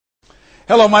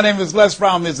Hello, my name is Les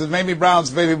Brown. This is Mamie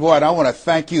Brown's baby boy, and I want to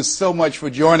thank you so much for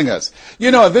joining us. You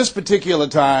know, at this particular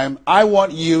time, I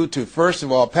want you to, first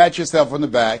of all, pat yourself on the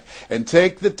back and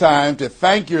take the time to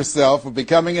thank yourself for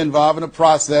becoming involved in a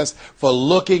process for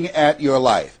looking at your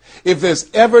life. If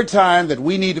there's ever time that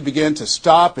we need to begin to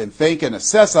stop and think and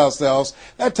assess ourselves,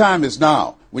 that time is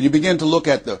now. When you begin to look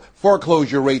at the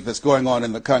foreclosure rate that's going on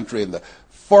in the country and the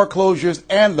foreclosures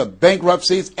and the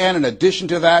bankruptcies, and in addition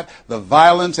to that, the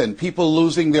violence and people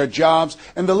losing their jobs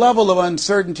and the level of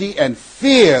uncertainty and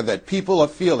fear that people are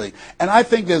feeling. And I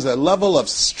think there's a level of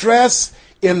stress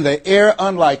in the air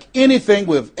unlike anything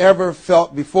we've ever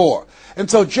felt before. And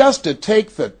so just to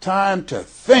take the time to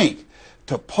think,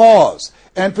 to pause,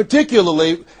 and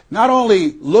particularly not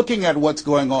only looking at what's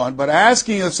going on, but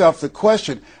asking yourself the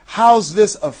question, how's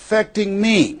this affecting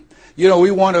me? You know,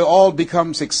 we want to all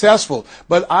become successful,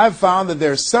 but I've found that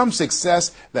there's some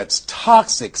success that's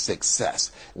toxic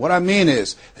success. What I mean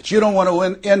is that you don't want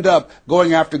to end up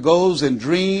going after goals and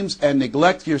dreams and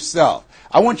neglect yourself.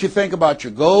 I want you to think about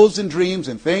your goals and dreams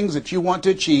and things that you want to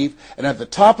achieve, and at the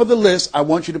top of the list, I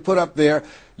want you to put up there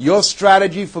your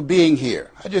strategy for being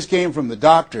here. I just came from the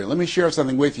doctor. Let me share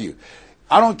something with you.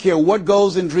 I don't care what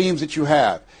goals and dreams that you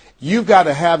have. You've got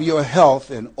to have your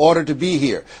health in order to be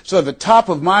here. So at the top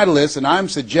of my list, and I'm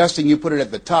suggesting you put it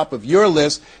at the top of your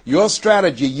list, your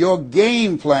strategy, your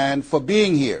game plan for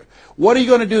being here. What are you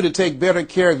going to do to take better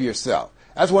care of yourself?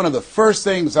 That's one of the first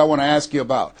things I want to ask you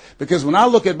about. Because when I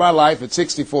look at my life at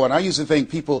 64, and I used to think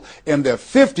people in their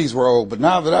 50s were old, but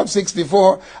now that I'm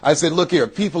 64, I said, look here,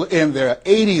 people in their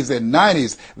 80s and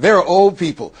 90s, they're old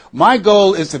people. My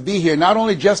goal is to be here not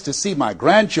only just to see my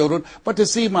grandchildren, but to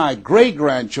see my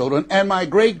great-grandchildren and my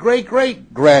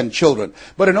great-great-great-grandchildren.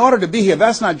 But in order to be here,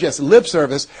 that's not just lip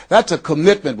service, that's a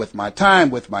commitment with my time,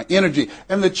 with my energy,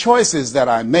 and the choices that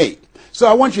I make. So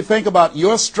I want you to think about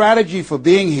your strategy for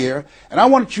being here, and I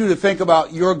want you to think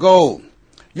about your goal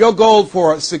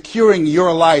for securing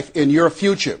your life in your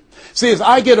future. See, as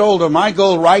I get older, my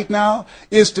goal right now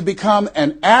is to become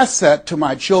an asset to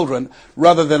my children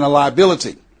rather than a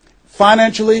liability,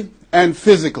 financially and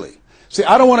physically. See,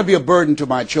 I don't want to be a burden to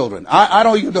my children. I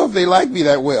don't even know if they like me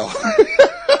that well.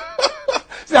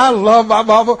 I love my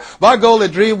mama. My goal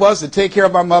and dream was to take care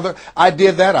of my mother. I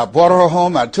did that. I brought her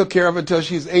home. I took care of her until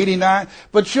she's 89.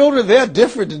 But children, they're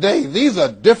different today. These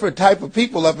are different type of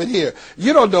people up in here.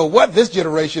 You don't know what this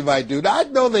generation might do. Now, I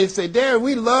know they say, Dad,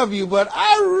 we love you, but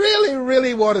I really,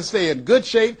 really want to stay in good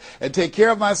shape and take care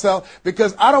of myself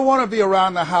because I don't want to be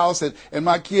around the house and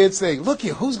my kids saying, look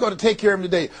here, who's going to take care of him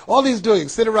today? All he's doing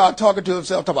is sitting around talking to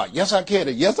himself, talking about, yes, I can,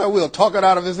 and yes, I will, talking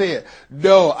out of his head.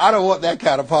 No, I don't want that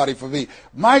kind of party for me.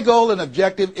 My goal and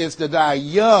objective is to die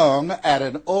young at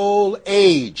an old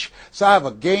age. So I have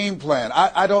a game plan.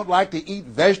 I don't like to eat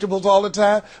vegetables all the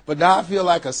time, but now I feel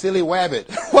like a silly wabbit.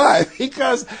 Why?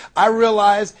 Because I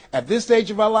realize at this stage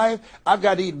of my life, I've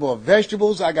got to eat more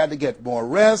vegetables, I've got to get more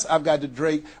rest, I've got to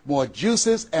drink more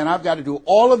juices, and I've got to do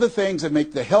all of the things that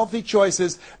make the healthy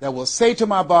choices that will say to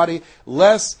my body,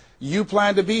 Les, you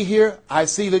plan to be here, I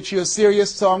see that you're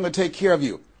serious, so I'm going to take care of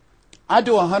you. I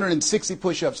do 160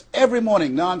 push-ups every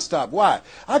morning nonstop. Why?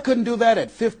 I couldn't do that at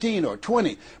 15 or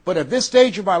 20. But at this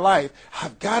stage of my life,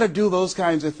 I've got to do those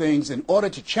kinds of things in order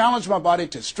to challenge my body,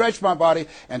 to stretch my body,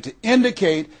 and to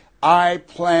indicate I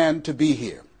plan to be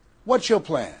here. What's your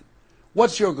plan?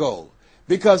 What's your goal?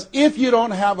 Because if you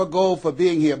don't have a goal for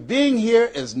being here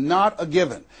is not a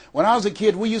given. When I was a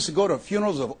kid, we used to go to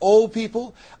funerals of old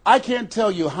people. I can't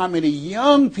tell you how many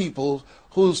young people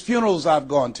whose funerals I've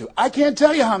gone to. I can't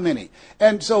tell you how many.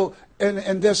 And so,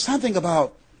 and there's something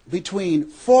about between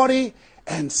 40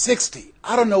 and 60.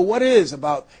 I don't know what it is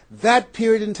about that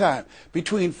period in time.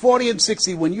 Between 40 and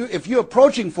 60, if you're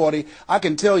approaching 40, I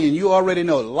can tell you, and you already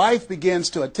know, life begins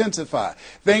to intensify.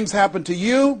 Things happen to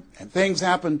you, and things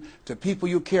happen to people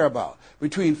you care about.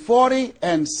 Between 40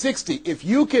 and 60, if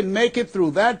you can make it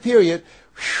through that period,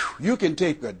 you can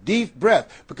take a deep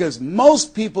breath, because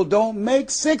most people don't make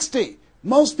 60.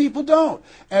 Most people don't.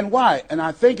 And why? And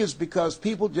I think it's because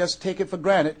people just take it for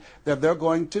granted that they're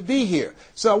going to be here.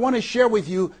 So I want to share with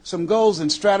you some goals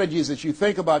and strategies as you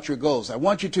think about your goals. I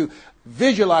want you to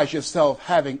visualize yourself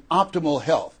having optimal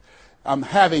health.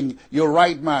 Having your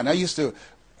right mind. I used to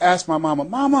ask my mama,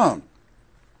 Mama,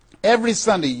 every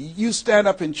Sunday you stand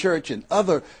up in church and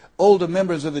other older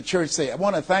members of the church say, I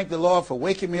want to thank the Lord for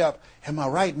waking me up in my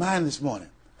right mind this morning.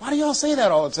 Why do y'all say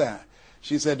that all the time?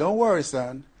 She said, don't worry,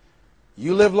 son.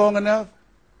 You live long enough,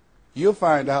 you'll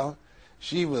find out.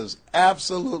 She was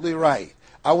absolutely right.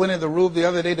 I went in the room the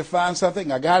other day to find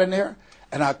something. I got in there,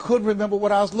 and I couldn't remember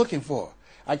what I was looking for.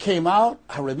 I came out.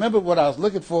 I remembered what I was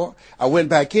looking for. I went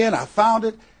back in. I found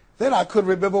it. Then I couldn't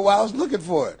remember why I was looking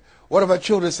for it. One of our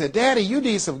children said, Daddy, you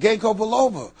need some ginkgo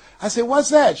biloba. I said, what's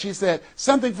that? She said,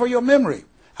 something for your memory.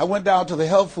 I went down to the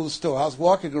health food store. I was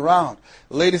walking around.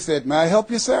 The lady said, may I help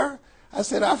you, sir? I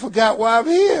said, I forgot why I'm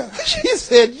here. She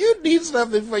said, you need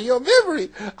something for your memory.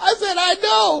 I said, I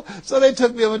know. So they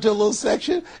took me over to a little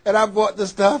section, and I bought the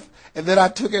stuff, and then I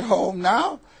took it home.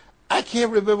 Now, I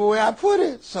can't remember where I put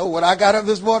it. So when I got up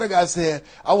this morning, I said,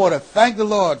 I want to thank the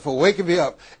Lord for waking me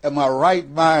up in my right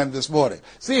mind this morning.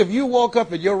 See, if you woke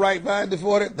up in your right mind this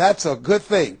morning, that's a good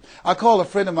thing. I called a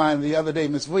friend of mine the other day,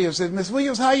 Miss Williams, said, Miss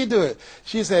Williams, how you doing?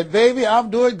 She said, baby, I'm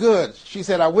doing good. She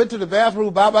said, I went to the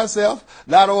bathroom by myself,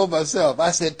 not all myself.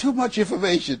 I said, too much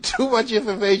information, too much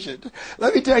information.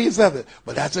 Let me tell you something,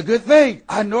 but that's a good thing.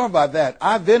 I know about that.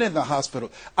 I've been in the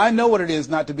hospital. I know what it is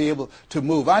not to be able to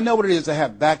move. I know what it is to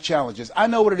have back challenges. I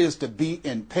know what it is to be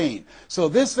in pain. So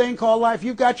this thing called life,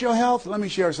 you've got your health. Let me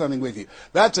share something with you.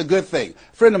 That's a good thing.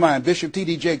 A friend of mine, Bishop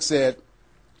T.D. Jakes, said,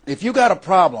 if you got a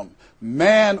problem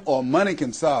man or money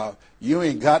can solve, you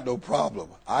ain't got no problem.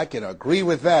 I can agree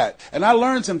with that. And I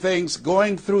learned some things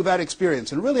going through that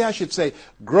experience. And really, I should say,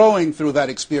 growing through that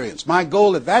experience. My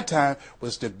goal at that time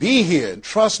was to be here. And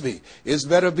trust me, it's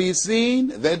better be seen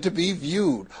than to be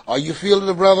viewed. Are you feeling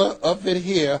the brother? Up in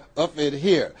here, up in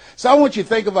here. So I want you to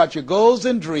think about your goals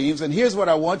and dreams. And here's what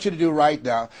I want you to do right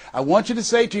now. I want you to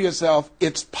say to yourself,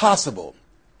 it's possible.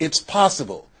 It's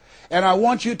possible. And I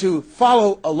want you to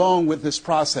follow along with this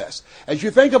process. As you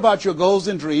think about your goals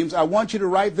and dreams, I want you to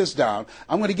write this down.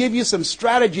 I'm going to give you some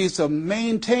strategies to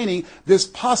maintaining this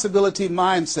possibility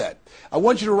mindset. I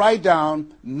want you to write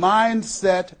down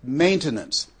mindset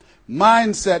maintenance.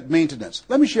 Mindset maintenance.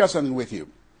 Let me share something with you.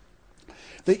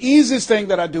 The easiest thing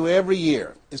that I do every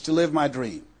year is to live my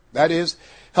dream. That is,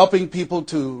 helping people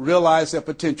to realize their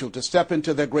potential, to step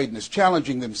into their greatness,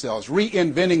 challenging themselves,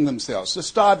 reinventing themselves, to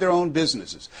start their own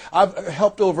businesses. I've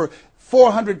helped over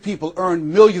 400 people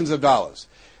earn millions of dollars.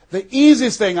 The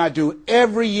easiest thing I do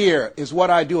every year is what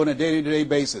I do on a day-to-day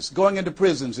basis, going into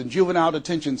prisons and juvenile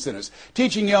detention centers,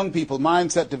 teaching young people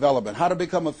mindset development, how to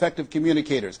become effective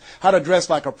communicators, how to dress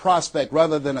like a prospect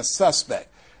rather than a suspect.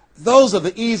 Those are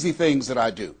the easy things that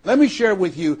I do. Let me share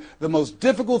with you the most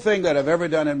difficult thing that I've ever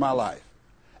done in my life.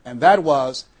 And that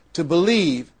was to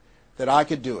believe that I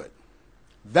could do it.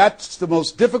 That's the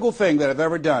most difficult thing that I've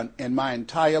ever done in my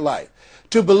entire life.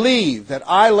 To believe that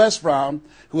I, Les Brown,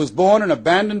 who was born in an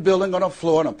abandoned building on a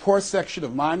floor in a poor section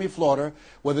of Miami, Florida,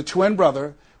 with a twin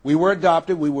brother. We were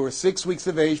adopted. We were 6 weeks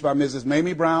of age by Mrs.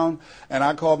 Mamie Brown, and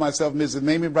I called myself Mrs.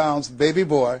 Mamie Brown's baby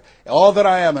boy. All that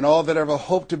I am and all that I ever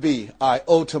hope to be, I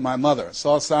owe to my mother. I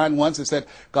saw a sign once that said,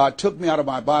 God took me out of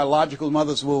my biological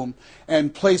mother's womb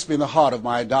and placed me in the heart of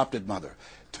my adopted mother.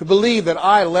 To believe that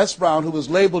I, Les Brown, who was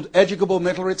labeled educable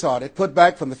mental retarded, put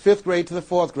back from the 5th grade to the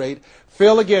 4th grade,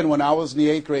 failed again when I was in the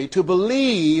 8th grade, to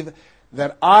believe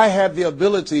that I had the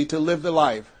ability to live the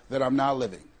life that I'm now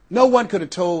living. No one could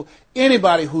have told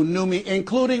anybody who knew me,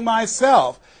 including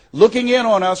myself, looking in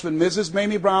on us when Mrs.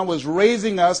 Mamie Brown was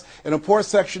raising us in a poor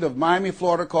section of Miami,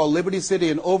 Florida called Liberty City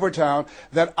in Overtown,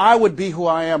 that I would be who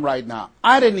I am right now.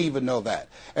 I didn't even know that.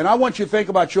 And I want you to think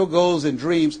about your goals and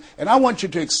dreams, and I want you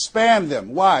to expand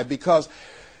them. Why? Because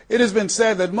it has been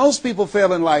said that most people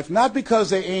fail in life not because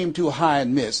they aim too high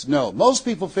and miss. No, most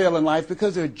people fail in life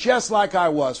because they're just like I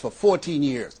was for 14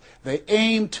 years. They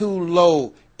aim too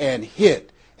low and hit.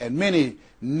 And many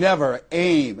never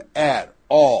aim at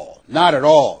all, not at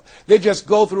all. They just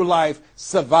go through life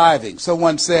surviving.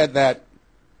 Someone said that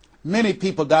many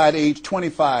people die at age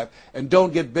 25 and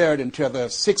don't get buried until they're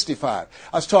 65.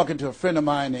 I was talking to a friend of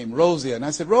mine named Rosia, and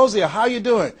I said, Rosia, how you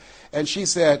doing? And she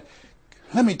said,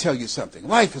 let me tell you something.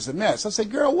 Life is a mess. I said,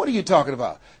 girl, what are you talking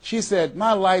about? She said,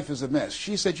 my life is a mess.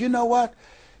 She said, you know what?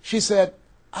 She said,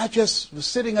 I just was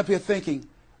sitting up here thinking,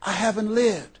 I haven't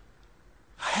lived.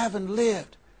 I haven't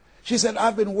lived. She said,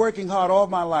 I've been working hard all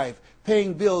my life,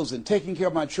 paying bills and taking care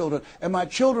of my children, and my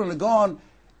children are gone,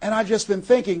 and I've just been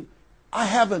thinking, I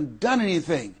haven't done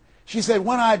anything. She said,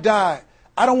 when I die,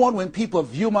 I don't want when people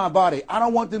view my body, I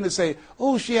don't want them to say,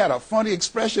 oh, she had a funny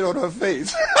expression on her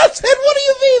face. I said, what do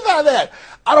you mean by that?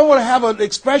 I don't want to have an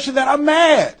expression that I'm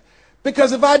mad,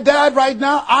 because if I died right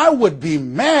now, I would be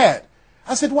mad.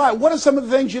 I said, why? What are some of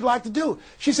the things you'd like to do?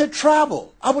 She said,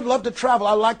 travel. I would love to travel.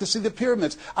 I'd like to see the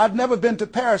pyramids. I've never been to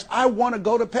Paris. I want to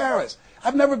go to Paris.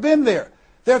 I've never been there.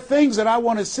 There are things that I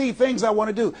want to see, things I want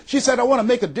to do. She said, I want to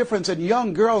make a difference in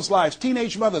young girls' lives,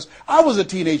 teenage mothers. I was a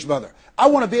teenage mother. I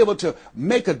want to be able to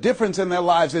make a difference in their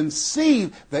lives and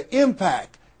see the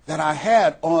impact that I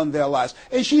had on their lives.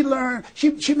 And she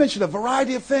mentioned a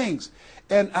variety of things.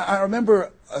 And I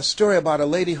remember a story about a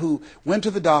lady who went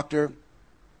to the doctor,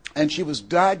 and she was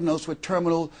diagnosed with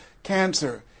terminal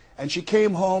cancer. And she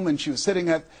came home, and she was sitting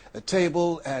at a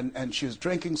table, and she was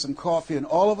drinking some coffee, and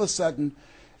all of a sudden,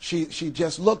 she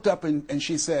just looked up and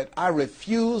she said, "I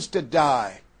refuse to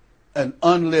die an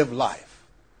unlived life.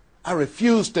 I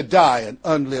refuse to die an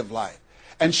unlived life."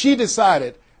 And she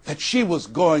decided that she was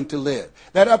going to live.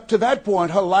 That up to that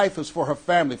point, her life was for her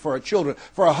family, for her children,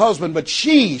 for her husband, but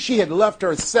she had left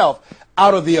herself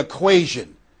out of the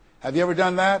equation. Have you ever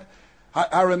done that?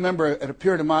 I remember at a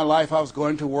period of my life, I was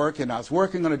going to work, and I was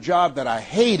working on a job that I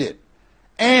hated.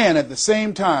 And at the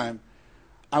same time,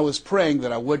 I was praying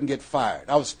that I wouldn't get fired.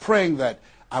 I was praying that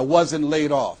I wasn't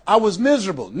laid off. I was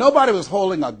miserable. Nobody was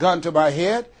holding a gun to my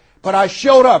head, but I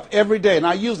showed up every day, and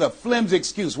I used a flimsy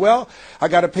excuse. Well, I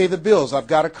got to pay the bills. I've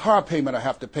got a car payment I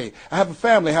have to pay. I have a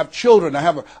family. I have children. I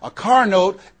have a car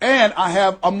note, and I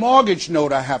have a mortgage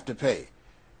note I have to pay.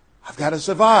 I've got to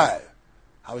survive.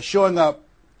 I was showing up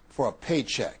for a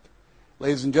paycheck.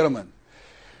 Ladies and gentlemen,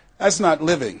 that's not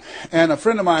living. And a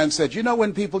friend of mine said, "You know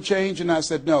when people change?" And I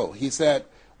said, "No." He said,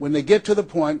 "When they get to the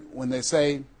point when they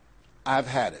say, 'I've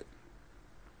had it.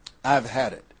 I've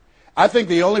had it.'" I think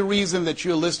the only reason that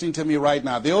you're listening to me right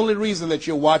now, the only reason that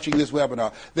you're watching this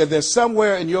webinar, that there's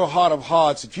somewhere in your heart of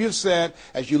hearts that you've said,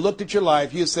 as you looked at your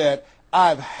life, you said,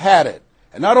 "I've had it."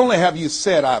 And not only have you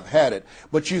said, "I've had it,"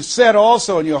 but you said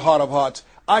also in your heart of hearts,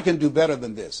 "I can do better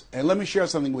than this." And let me share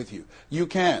something with you. You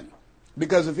can.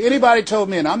 Because if anybody told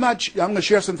me, and I'm going to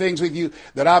share some things with you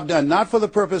that I've done, not for the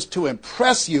purpose to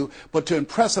impress you, but to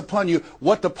impress upon you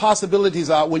what the possibilities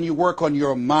are when you work on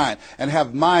your mind and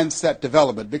have mindset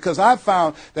development. Because I've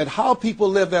found that how people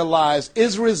live their lives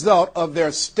is a result of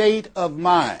their state of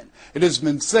mind. It has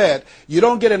been said, you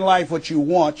don't get in life what you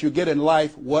want, you get in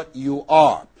life what you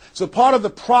are. So part of the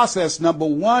process, number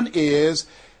one, is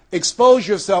expose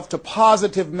yourself to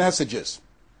positive messages.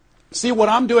 See, what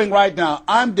I'm doing right now,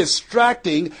 I'm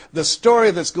distracting the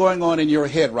story that's going on in your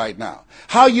head right now.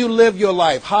 How you live your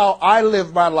life, how I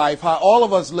live my life, how all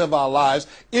of us live our lives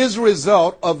is a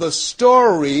result of the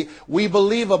story we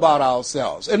believe about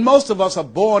ourselves. And most of us are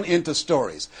born into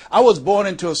stories. I was born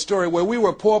into a story where we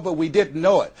were poor, but we didn't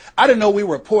know it. I didn't know we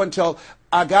were poor until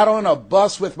I got on a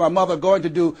bus with my mother going to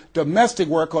do domestic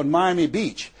work on Miami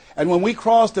Beach. And when we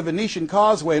crossed the Venetian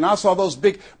Causeway and I saw those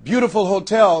big, beautiful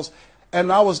hotels, and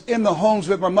I was in the homes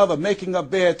with my mother making up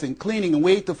beds and cleaning, and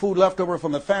we ate the food left over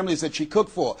from the families that she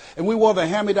cooked for. And we wore the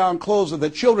hand-me-down clothes of the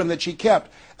children that she kept.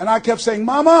 And I kept saying,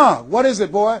 "Mama, what is it,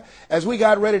 boy?" As we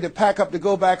got ready to pack up to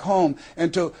go back home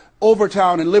and to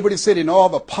Overtown and Liberty City and all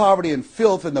the poverty and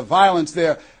filth and the violence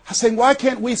there, I was saying, "Why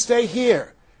can't we stay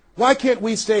here? Why can't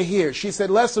we stay here?" She said,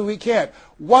 "Leslie, we can't."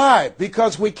 "Why?"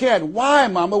 "Because we can." "Why,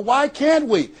 Mama? Why can't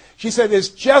we?" She said, "It's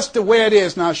just the way it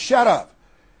is. Now shut up."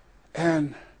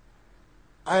 And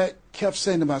I kept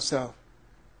saying to myself,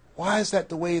 why is that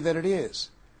the way that it is?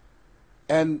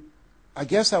 And I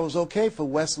guess I was okay for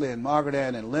Wesley and Margaret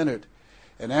Ann and Leonard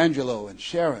and Angelo and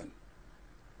Sharon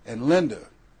and Linda,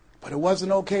 but it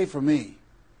wasn't okay for me.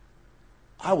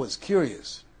 I was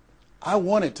curious. I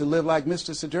wanted to live like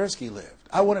Mr. Sidursky lived.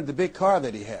 I wanted the big car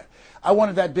that he had. I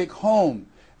wanted that big home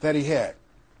that he had.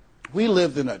 We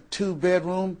lived in a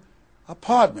 2-bedroom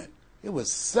apartment. It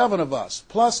was 7 of us,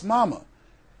 plus Mama.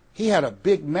 He had a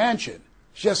big mansion,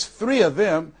 just 3 of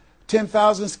them,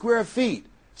 10,000 square feet. I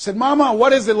said, "Mama,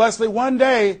 what is it, Leslie? One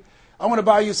day, I want to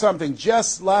buy you something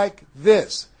just like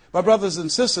this." My brothers and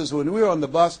sisters, when we were on the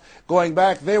bus going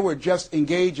back, they were just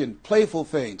engaged in playful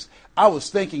things. I was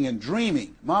thinking and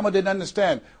dreaming. Mama didn't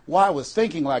understand why I was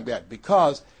thinking like that,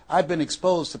 because I'd been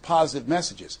exposed to positive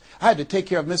messages. I had to take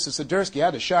care of Mr. Sidursky. I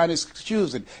had to shine his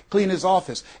shoes and clean his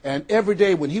office. And every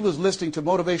day when he was listening to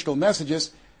motivational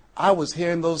messages, I was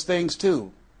hearing those things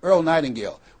too. Earl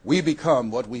Nightingale, we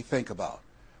become what we think about.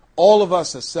 All of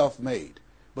us are self-made,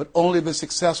 but only the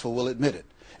successful will admit it.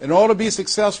 In order to be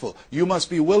successful, you must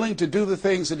be willing to do the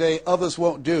things today others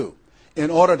won't do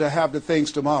in order to have the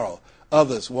things tomorrow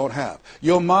others won't have.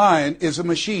 Your mind is a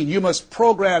machine. You must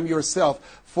program yourself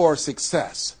for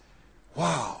success.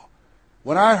 Wow.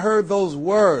 When I heard those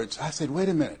words, I said, wait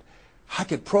a minute. I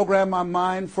could program my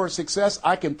mind for success.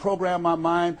 I can program my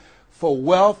mind for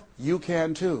wealth. You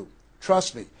can too.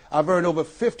 Trust me. I've earned over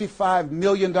 $55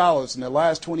 million in the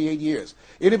last 28 years.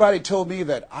 Anybody told me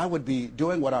that I would be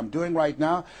doing what I'm doing right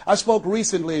now? I spoke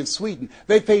recently in Sweden.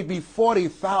 They paid me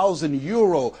 40,000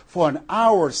 euro for an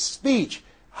hour speech.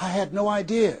 I had no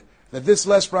idea that this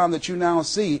Les Brown that you now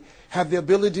see had the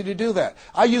ability to do that.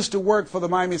 I used to work for the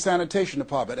Miami Sanitation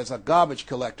Department as a garbage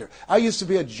collector. I used to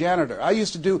be a janitor. I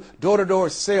used to do door-to-door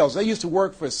sales. I used to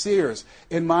work for Sears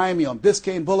in Miami on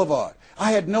Biscayne Boulevard. I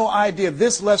had no idea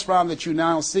this Les Brown that you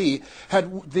now see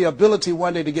had the ability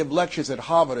one day to give lectures at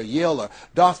Harvard or Yale or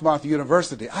Dartmouth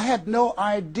University. I had no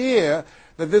idea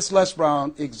that this Les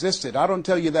Brown existed. I don't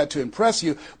tell you that to impress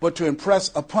you, but to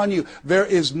impress upon you. There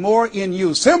is more in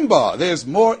you. Simba, there's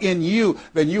more in you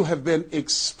than you have been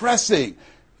expressing.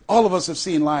 All of us have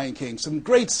seen Lion King, some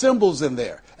great symbols in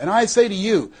there. And I say to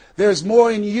you, there's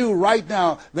more in you right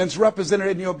now than's represented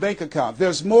in your bank account.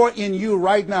 There's more in you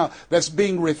right now that's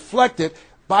being reflected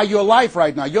by your life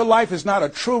right now. Your life is not a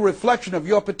true reflection of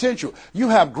your potential. You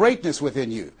have greatness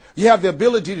within you. You have the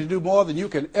ability to do more than you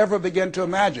can ever begin to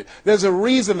imagine. There's a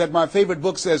reason that my favorite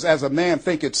book says, as a man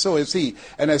thinketh, so is he.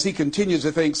 And as he continues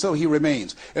to think, so he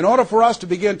remains. In order for us to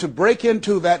begin to break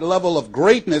into that level of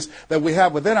greatness that we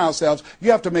have within ourselves,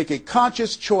 you have to make a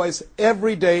conscious choice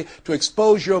every day to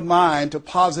expose your mind to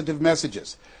positive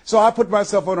messages. So I put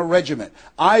myself on a regimen.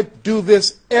 I do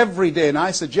this every day, and I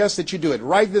suggest that you do it.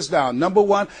 Write this down. Number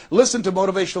one, listen to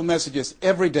motivational messages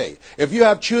every day. If you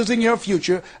have Choosing Your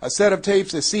Future, a set of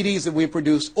tapes, the CDs that we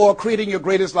produce, or Creating Your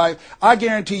Greatest Life, I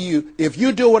guarantee you, if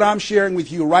you do what I'm sharing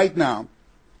with you right now,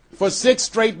 for 6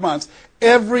 straight months,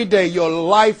 every day, your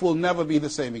life will never be the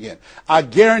same again. I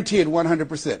guarantee it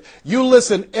 100%. You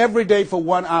listen every day for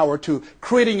 1 hour to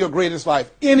Creating Your Greatest Life,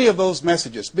 any of those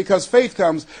messages, because faith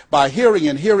comes by hearing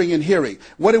and hearing and hearing.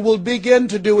 What it will begin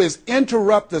to do is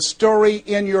interrupt the story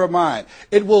in your mind.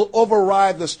 It will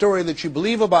override the story that you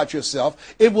believe about yourself.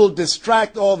 It will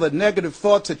distract all the negative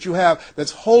thoughts that you have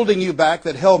that's holding you back,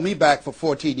 that held me back for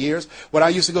 14 years. When I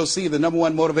used to go see the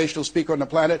 #1 motivational speaker on the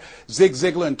planet, Zig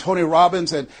Ziglar and Tony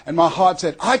Robbins, and my heart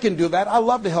said, I can do that. I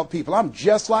love to help people. I'm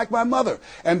just like my mother.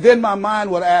 And then my mind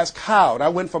would ask how. And I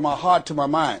went from my heart to my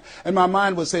mind. And my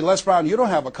mind would say, Les Brown, you don't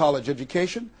have a college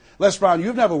education. Les Brown,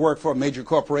 you've never worked for a major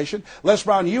corporation. Les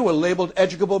Brown, you were labeled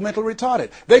educable mental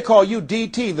retarded. They call you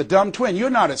DT, the dumb twin. You're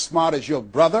not as smart as your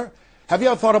brother. Have you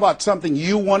ever thought about something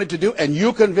you wanted to do and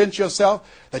you convinced yourself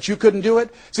that you couldn't do it?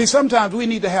 See, sometimes we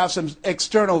need to have some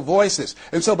external voices.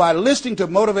 And so by listening to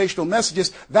motivational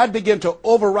messages, that began to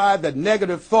override the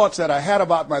negative thoughts that I had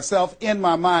about myself in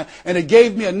my mind. And it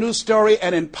gave me a new story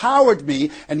and empowered me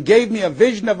and gave me a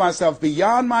vision of myself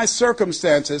beyond my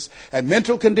circumstances and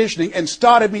mental conditioning and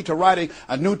started me to writing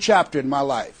a new chapter in my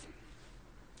life.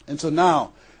 And so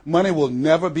now, money will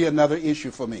never be another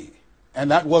issue for me. And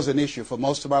that was an issue for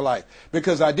most of my life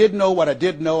because I didn't know what I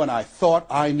didn't know and I thought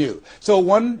I knew. So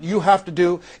one you have to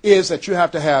do is that you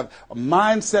have to have a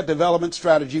mindset development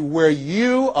strategy where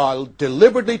you are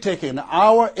deliberately taking an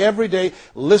hour every day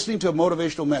listening to a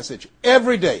motivational message.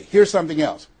 Every day. Here's something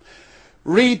else.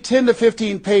 Read 10 to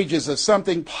 15 pages of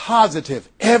something positive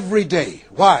every day.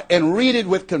 Why? And read it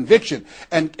with conviction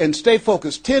and stay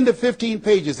focused. 10 to 15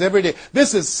 pages every day.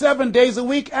 This is 7 days a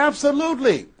week?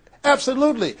 Absolutely.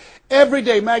 Absolutely. Every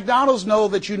day, McDonald's know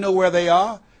that you know where they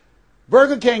are.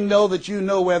 Burger King know that you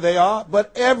know where they are.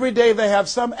 But every day they have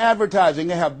some advertising.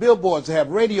 They have billboards, they have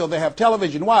radio, they have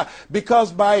television. Why?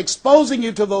 Because by exposing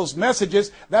you to those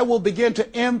messages, that will begin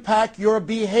to impact your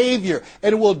behavior.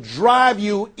 And it will drive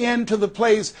you into the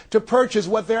place to purchase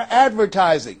what they're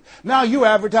advertising. Now you're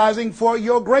advertising for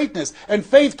your greatness. And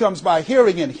faith comes by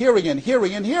hearing and hearing and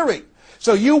hearing and hearing.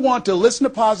 So you want to listen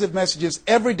to positive messages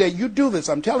every day. You do this,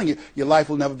 I'm telling you, your life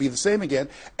will never be the same again.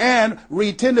 And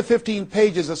read 10 to 15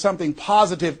 pages of something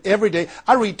positive every day.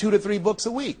 I read 2 to 3 books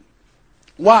a week.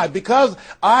 Why? Because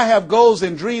I have goals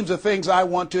and dreams of things I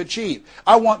want to achieve.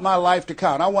 I want my life to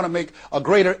count. I want to make a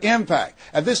greater impact.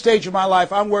 At this stage of my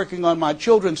life, I'm working on my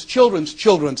children's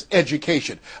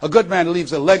education. A good man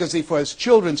leaves a legacy for his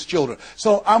children's children.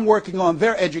 So I'm working on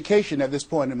their education at this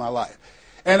point in my life.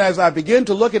 And as I begin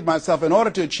to look at myself, in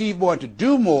order to achieve more and to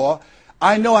do more,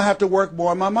 I know I have to work more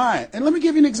on my mind. And let me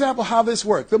give you an example how this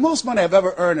works. The most money I've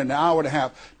ever earned in an hour and a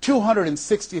half,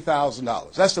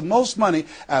 $260,000. That's the most money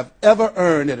I've ever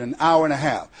earned in an hour and a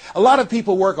half. A lot of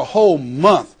people work a whole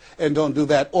month and don't do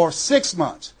that, or 6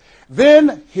 months.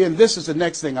 Then, and this is the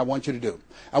next thing I want you to do.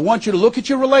 I want you to look at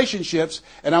your relationships,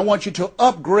 and I want you to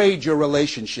upgrade your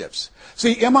relationships.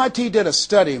 See, MIT did a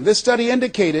study, and this study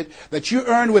indicated that you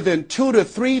earn within $2,000 to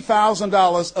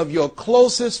 $3,000 of your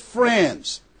closest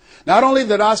friends. Not only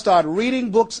did I start reading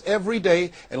books every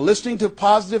day and listening to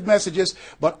positive messages,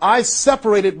 but I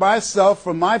separated myself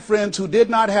from my friends who did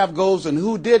not have goals and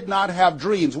who did not have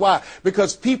dreams. Why?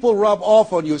 Because people rub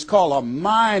off on you. It's called a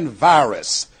mind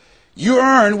virus. You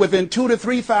earn within $2,000 to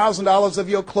 $3,000 of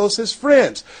your closest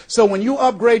friends. So when you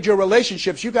upgrade your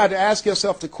relationships, you got to ask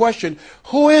yourself the question,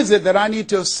 who is it that I need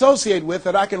to associate with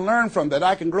that I can learn from, that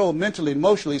I can grow mentally,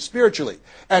 emotionally, spiritually,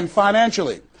 and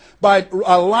financially? by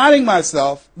aligning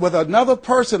myself with another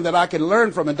person that I can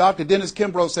learn from. And Dr. Dennis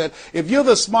Kimbrough said, if you're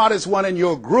the smartest one in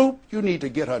your group, you need to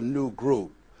get a new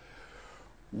group.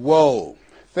 Whoa,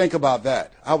 think about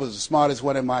that. I was the smartest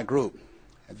one in my group.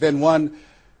 And then one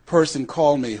person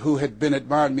called me who had been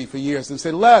admiring me for years and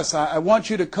said, Les, I want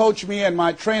you to coach me and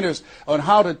my trainers on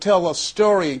how to tell a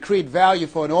story and create value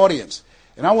for an audience.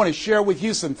 And I want to share with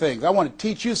you some things. I want to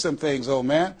teach you some things, old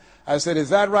man. I said,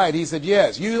 is that right? He said,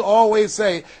 yes. You always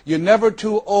say you're never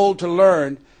too old to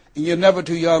learn and you're never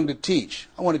too young to teach.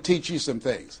 I want to teach you some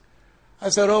things. I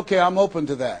said, okay, I'm open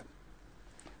to that.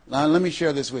 Now, let me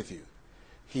share this with you.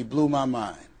 He blew my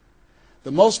mind.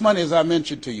 The most money, as I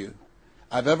mentioned to you,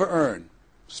 I've ever earned,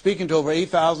 speaking to over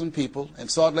 8,000 people in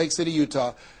Salt Lake City,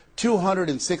 Utah,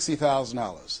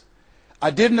 $260,000. I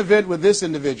did an event with this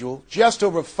individual, just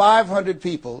over 500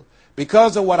 people,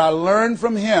 because of what I learned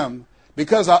from him,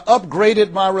 because I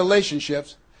upgraded my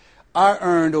relationships. I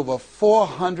earned over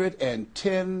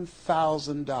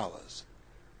 $410,000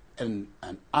 in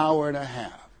an hour and a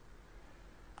half.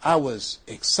 I was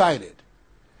excited,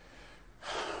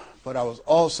 but I was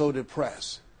also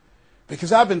depressed,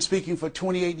 because I've been speaking for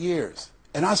 28 years.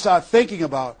 And I started thinking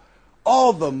about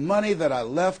all the money that I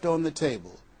left on the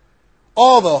table,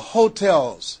 all the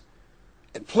hotels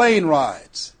and plane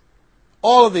rides,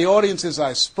 all of the audiences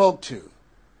I spoke to,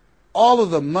 all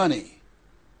of the money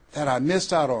that I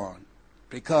missed out on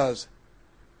because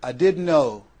I didn't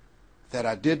know that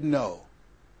I didn't know,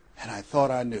 and I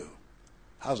thought I knew.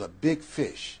 I was a big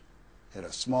fish in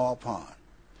a small pond.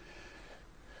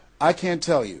 I can't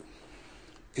tell you,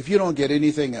 if you don't get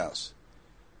anything else,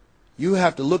 you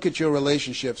have to look at your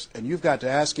relationships and you've got to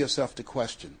ask yourself the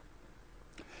question,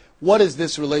 what is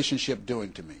this relationship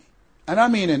doing to me? And I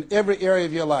mean in every area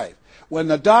of your life. When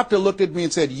the doctor looked at me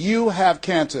and said, you have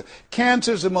cancer.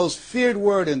 Cancer is the most feared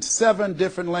word in 7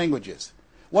 different languages.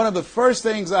 One of the first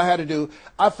things I had to do,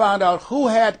 I found out who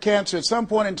had cancer at some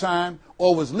point in time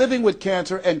or was living with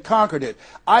cancer and conquered it.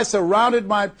 I surrounded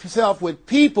myself with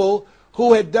people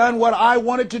who had done what I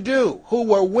wanted to do, who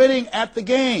were winning at the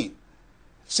game.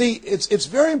 See, it's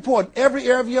very important, every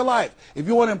area of your life. If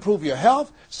you want to improve your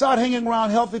health, start hanging around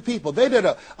healthy people. They did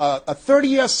a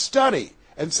 30-year study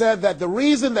and said that the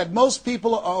reason that most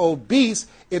people are obese,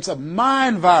 it's a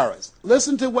mind virus.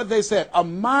 Listen to what they said. A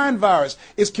mind virus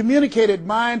is communicated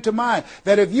mind to mind.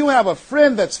 That if you have a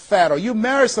friend that's fat or you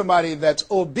marry somebody that's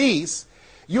obese,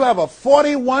 you have a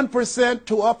 41%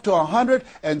 to up to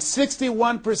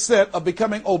 161% of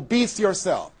becoming obese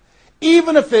yourself.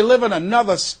 Even if they live in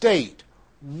another state.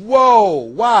 Whoa,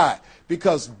 why?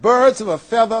 Because birds of a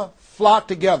feather flock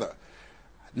together.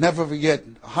 Never forget,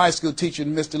 a high school teacher,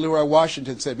 Mr. Leroy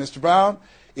Washington, said, Mr. Brown,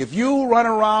 if you run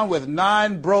around with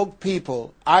 9 broke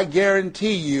people, I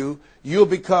guarantee you, you'll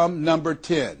become number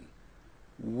 10.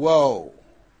 Whoa.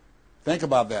 Think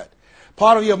about that.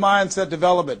 Part of your mindset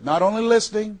development, not only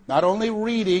listening, not only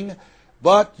reading,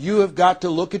 but you have got to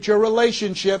look at your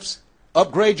relationships,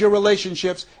 upgrade your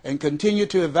relationships, and continue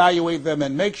to evaluate them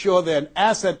and make sure they're an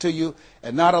asset to you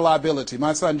and not a liability.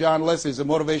 My son John Leslie is a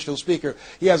motivational speaker.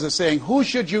 He has a saying, who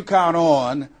should you count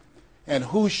on and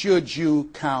who should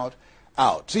you count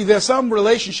out? See, there's some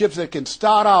relationships that can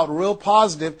start out real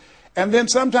positive, and then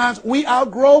sometimes we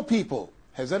outgrow people.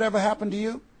 Has that ever happened to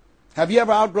you? Have you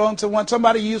ever outgrown someone?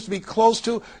 Somebody you used to be close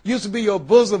to, used to be your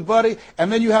bosom buddy,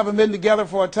 and then you haven't been together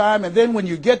for a time, and then when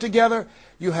you get together,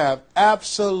 you have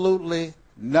absolutely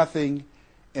nothing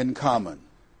in common.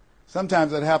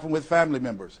 Sometimes that happens with family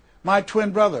members. My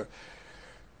twin brother,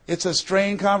 it's a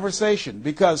strained conversation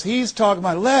because he's talking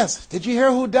about, Les, did you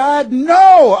hear who died?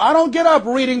 No, I don't get up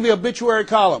reading the obituary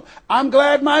column. I'm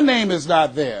glad my name is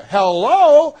not there.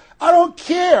 Hello, I don't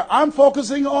care. I'm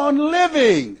focusing on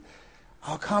living.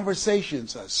 Our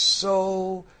conversations are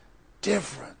so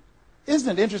different.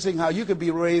 Isn't it interesting how you could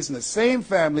be raised in the same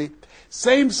family,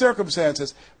 same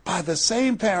circumstances, by the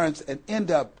same parents and end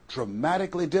up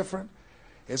dramatically different?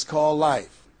 It's called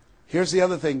life. Here's the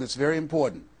other thing that's very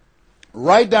important.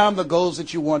 Write down the goals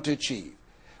that you want to achieve.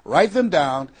 Write them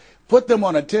down. Put them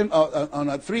on a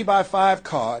 3x5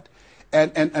 card.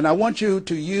 And I want you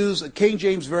to use a King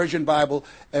James Version Bible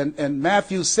and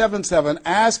Matthew 7:7,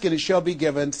 ask and it shall be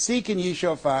given, seek and ye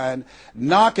shall find,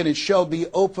 knock and it shall be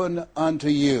open unto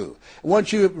you. I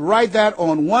want you to write that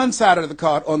on one side of the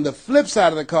card. On the flip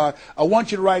side of the card, I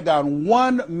want you to write down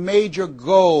one major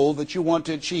goal that you want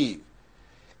to achieve.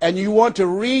 And you want to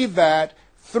read that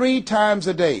 3 times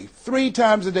a day. 3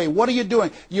 times a day. What are you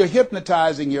doing? You're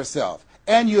hypnotizing yourself.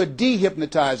 and you're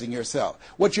dehypnotizing yourself.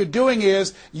 What you're doing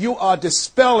is you are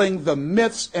dispelling the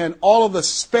myths and all of the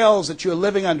spells that you're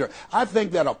living under. I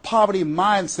think that a poverty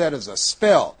mindset is a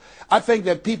spell. I think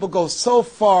that people go so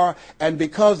far, and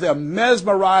because they're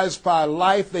mesmerized by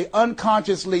life, they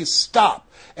unconsciously stop.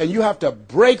 And you have to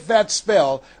break that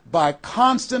spell by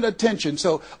constant attention.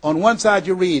 So on one side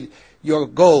you read your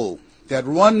goal, that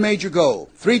one major goal,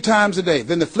 3 times a day.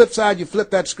 Then the flip side, you flip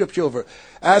that scripture over.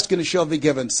 Ask and it shall be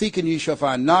given. Seek and ye shall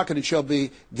find. Knock and it shall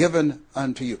be given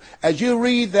unto you. As you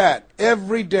read that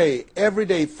every day,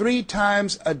 3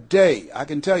 times a day, I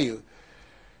can tell you,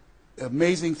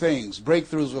 amazing things,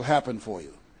 breakthroughs will happen for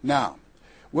you. Now,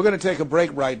 we're going to take a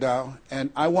break right now, and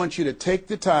I want you to take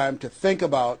the time to think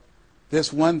about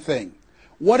this one thing.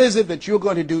 What is it that you're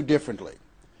going to do differently?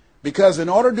 Because in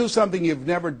order to do something you've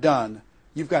never done,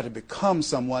 you've got to become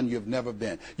someone you've never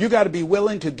been. You've got to be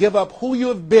willing to give up who you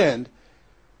have been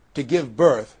to give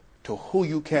birth to who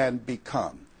you can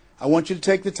become. I want you to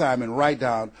take the time and write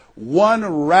down one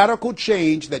radical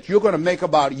change that you're going to make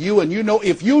about you, and you know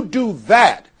if you do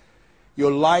that,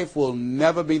 your life will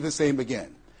never be the same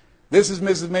again. This is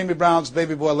Mrs. Mamie Brown's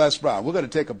baby boy, Les Brown. We're going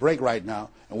to take a break right now,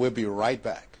 and we'll be right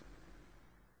back.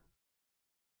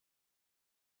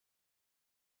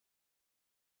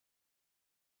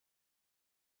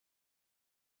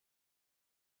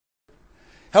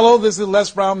 Hello, this is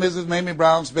Les Brown, Mrs. Mamie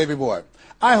Brown's baby boy.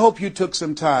 I hope you took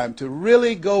some time to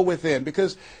really go within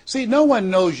because, see, no one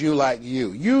knows you like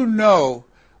you. You know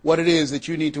what it is that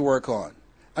you need to work on.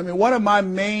 I mean, one of my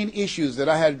main issues that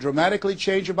I had to dramatically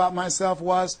change about myself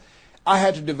was I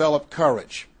had to develop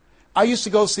courage. I used to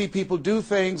go see people do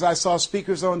things. I saw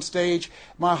speakers on stage.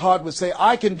 My heart would say,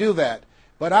 I can do that.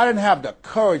 But I didn't have the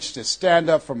courage to stand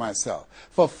up for myself.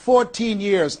 For 14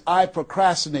 years, I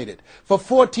procrastinated. For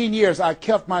 14 years, I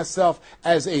kept myself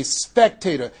as a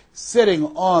spectator sitting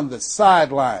on the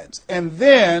sidelines. And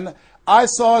then I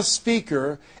saw a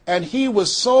speaker, and he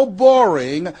was so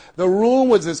boring, the room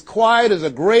was as quiet as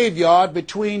a graveyard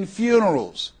between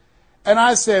funerals. And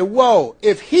I said, whoa,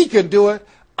 if he can do it,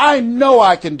 I know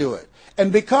I can do it.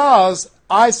 And because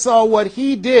I saw what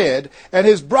he did, and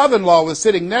his brother-in-law was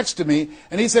sitting next to me,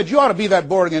 and he said, you ought to be that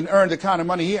boring and earn the kind of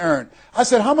money he earned. I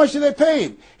said, how much did they pay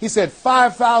him? He said,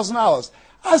 $5,000.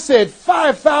 I said,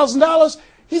 $5,000?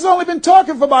 He's only been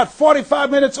talking for about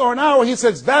 45 minutes or an hour. He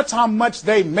says, that's how much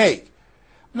they make.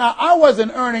 Now, I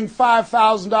wasn't earning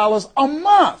 $5,000 a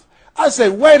month. I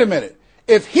said, wait a minute.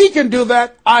 If he can do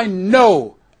that, I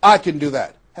know I can do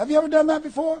that. Have you ever done that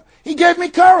before? He gave me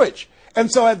courage. And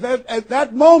so at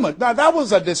that moment, now that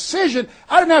was a decision.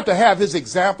 I didn't have to have his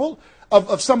example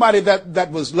of somebody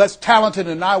that was less talented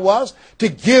than I was to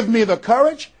give me the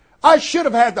courage. I should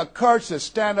have had the courage to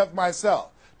stand up myself,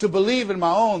 to believe in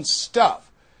my own stuff.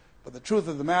 But the truth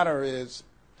of the matter is,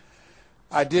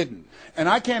 I didn't. And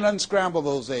I can't unscramble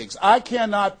those eggs. I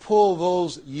cannot pull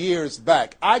those years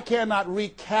back. I cannot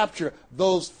recapture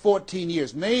those 14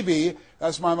 years. Maybe,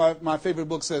 that's why my favorite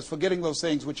book says, forgetting those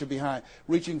things which are behind,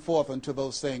 reaching forth unto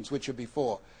those things which are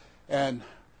before. And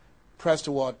press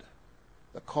toward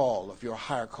the call of your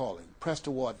higher calling. Press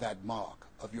toward that mark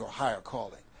of your higher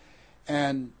calling.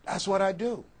 And that's what I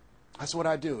do. That's what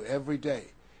I do every day.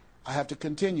 I have to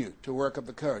continue to work up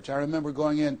the courage. I remember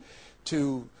going in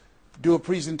to do a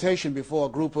presentation before a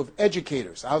group of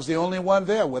educators. I was the only one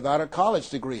there without a college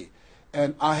degree.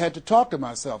 And I had to talk to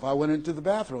myself. I went into the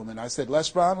bathroom and I said, Les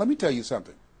Brown, let me tell you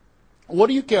something. What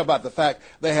do you care about the fact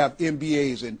they have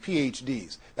MBAs and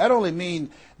PhDs? That only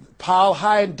means pile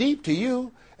high and deep to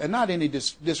you, and not any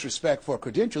disrespect for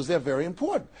credentials. They're very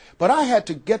important. But I had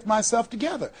to get myself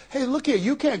together. Hey, look here,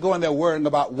 you can't go in there worrying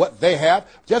about what they have.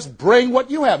 Just bring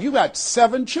what you have. You got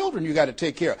 7 children you got to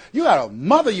take care of. You got a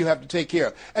mother you have to take care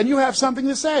of. And you have something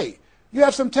to say. You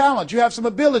have some talent. You have some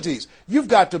abilities. You've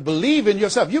got to believe in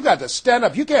yourself. You've got to stand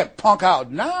up. You can't punk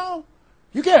out now.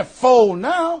 You can't fold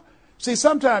now. See,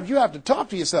 sometimes you have to talk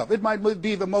to yourself. It might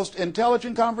be the most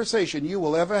intelligent conversation you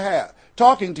will ever have,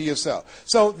 talking to yourself.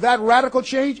 So that radical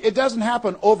change, it doesn't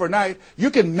happen overnight. You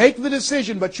can make the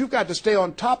decision, but you've got to stay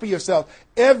on top of yourself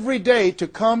every day to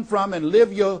come from and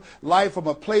live your life from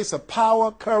a place of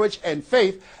power, courage, and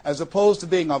faith, as opposed to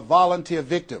being a volunteer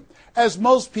victim, as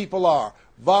most people are,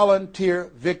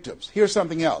 volunteer victims. Here's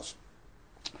something else.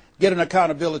 Get an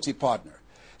accountability partner.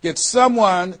 Get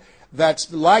someone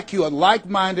that's like you, a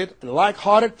like-minded,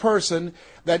 like-hearted person,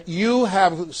 that you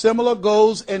have similar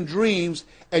goals and dreams,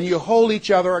 and you hold each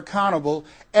other accountable,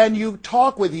 and you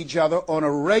talk with each other on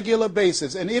a regular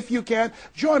basis. And if you can,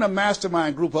 join a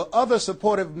mastermind group of other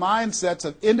supportive mindsets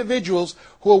of individuals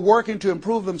who are working to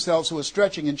improve themselves, who are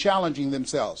stretching and challenging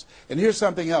themselves. And here's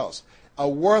something else, a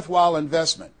worthwhile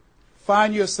investment.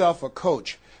 find yourself a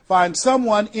coach. Find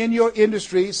someone in your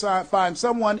industry, find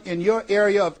someone in your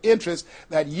area of interest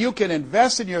that you can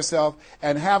invest in yourself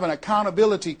and have an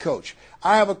accountability coach.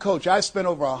 I have a coach. I spend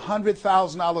over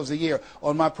 $100,000 a year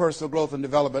on my personal growth and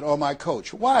development on my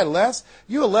coach. Why, Les?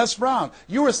 You're Les Brown.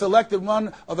 You were selected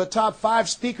one of the top 5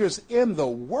 speakers in the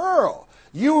world.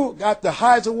 You got the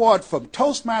highest award from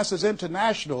Toastmasters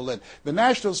International and the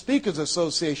National Speakers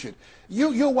Association.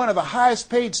 You're one of the highest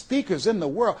paid speakers in the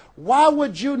world. Why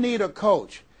would you need a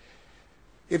coach?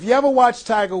 If you ever watch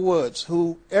Tiger Woods,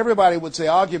 who everybody would say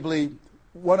arguably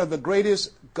one of the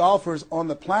greatest golfers on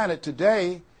the planet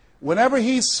today, whenever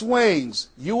he swings,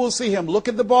 you will see him look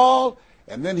at the ball,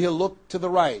 and then he'll look to the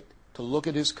right to look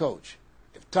at his coach.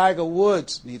 If Tiger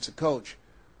Woods needs a coach,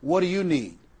 what do you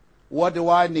need? What do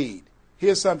I need?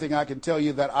 Here's something I can tell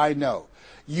you that I know.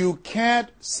 You can't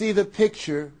see the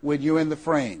picture when you're in the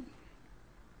frame.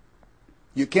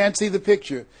 You can't see the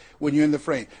picture when you're in the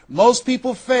frame. Most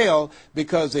people fail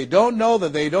because they don't know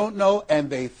that they don't know, and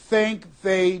they think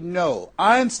they know.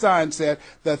 Einstein said,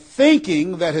 the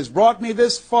thinking that has brought me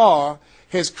this far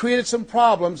has created some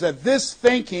problems that this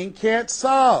thinking can't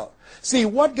solve. See,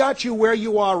 what got you where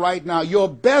you are right now? Your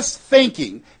best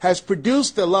thinking has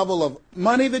produced the level of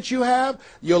money that you have,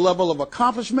 your level of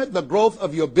accomplishment, the growth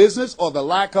of your business, or the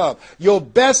lack of. Your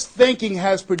best thinking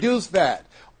has produced that.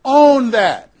 Own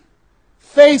that.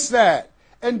 Face that.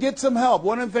 And get some help.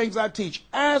 One of the things I teach,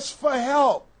 ask for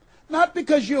help. Not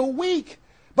because you're weak,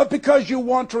 but because you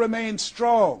want to remain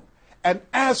strong. And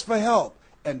ask for help.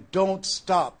 And don't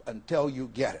stop until you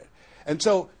get it. And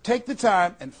so take the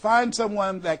time and find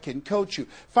someone that can coach you.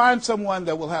 Find someone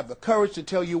that will have the courage to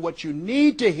tell you what you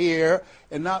need to hear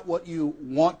and not what you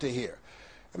want to hear.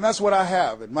 And that's what I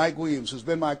have in Mike Williams, who's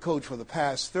been my coach for the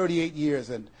past 38 years.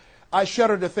 And I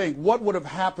shudder to think what would have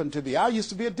happened to me. I used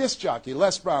to be a disc jockey,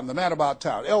 Les Brown, the man about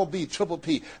town, LB, Triple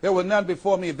P. There were none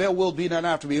before me, there will be none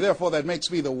after me. Therefore, that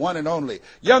makes me the one and only.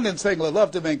 Young and single,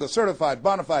 love to mingle, certified,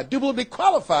 bona fide, duly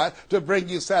qualified to bring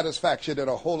you satisfaction and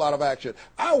a whole lot of action.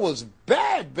 I was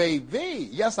bad, baby.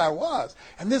 Yes, I was.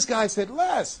 And this guy said,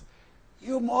 Les,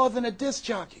 you're more than a disc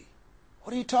jockey.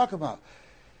 What are you talking about?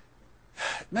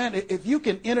 Man, if you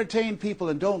can entertain people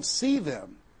and don't see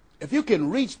them, if you can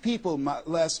reach people,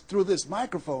 Les, through this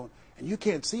microphone and you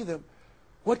can't see them,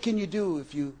 what can you do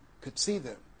if you could see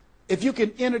them? If you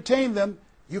can entertain them,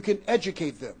 you can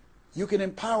educate them. You can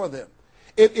empower them.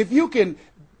 If you can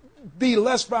be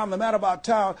Les Brown, the man about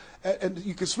town, and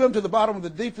you can swim to the bottom of the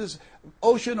deepest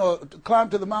ocean or climb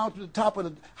to the mountain, the top of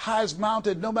the highest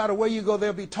mountain, no matter where you go,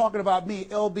 they'll be talking about me,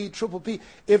 LB, Triple P.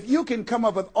 If you can come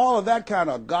up with all of that kind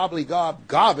of gobbly-gob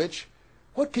garbage,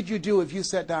 what could you do if you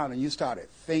sat down and you started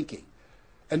thinking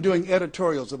and doing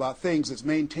editorials about things that's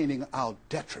maintaining our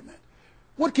detriment?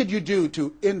 What could you do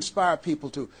to inspire people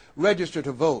to register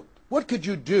to vote? What could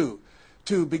you do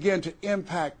to begin to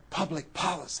impact public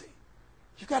policy?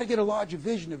 You've got to get a larger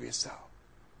vision of yourself.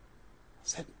 I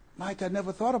said, Mike, I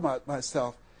never thought about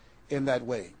myself in that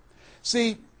way.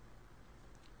 See,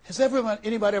 has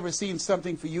anybody ever seen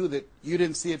something for you that you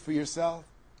didn't see it for yourself?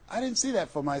 I didn't see that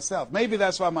for myself. Maybe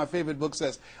that's why my favorite book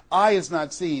says, eye has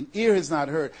not seen, ear has not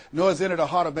heard, nor has entered the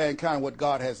heart of mankind what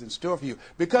God has in store for you.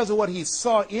 Because of what he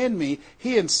saw in me,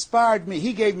 he inspired me.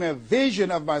 He gave me a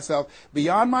vision of myself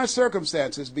beyond my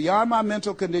circumstances, beyond my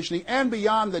mental conditioning, and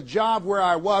beyond the job where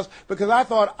I was, because I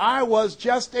thought I was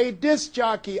just a disc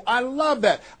jockey. I love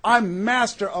that. I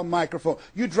master a microphone.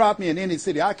 You drop me in any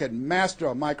city, I can master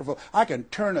a microphone. I can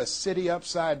turn a city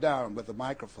upside down with a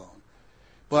microphone.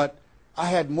 But I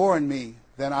had more in me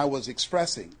than I was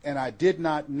expressing, and I did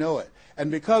not know it. And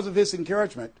because of his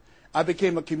encouragement, I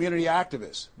became a community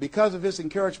activist. Because of his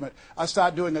encouragement, I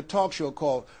started doing a talk show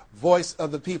called Voice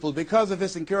of the People. Because of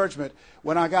his encouragement,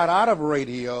 when I got out of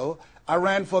radio, I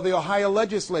ran for the Ohio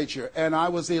legislature, and I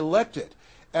was elected.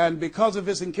 And because of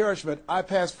his encouragement, I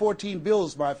passed 14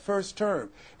 bills my first term.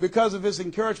 Because of his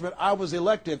encouragement, I was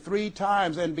elected 3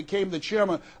 times and became the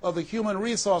chairman of the Human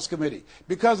Resource Committee.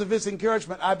 Because of his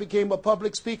encouragement, I became a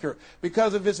public speaker.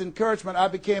 Because of his encouragement, I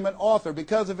became an author.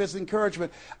 Because of his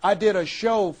encouragement, I did a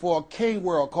show for King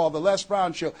World called The Les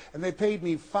Brown Show, and they paid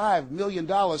me $5 million,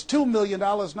 $2 million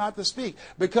not to speak.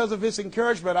 Because of his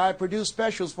encouragement, I produced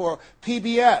specials for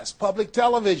PBS, public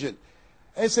television.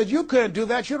 They said, you couldn't do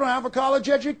that. You don't have a college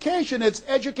education. It's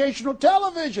educational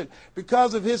television.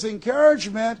 Because of his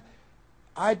encouragement,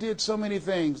 I did so many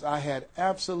things I had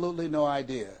absolutely no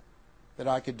idea that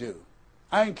I could do.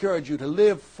 I encourage you to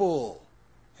live full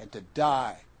and to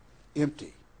die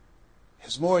empty.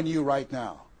 There's more in you right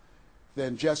now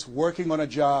than just working on a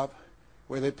job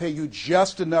where they pay you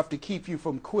just enough to keep you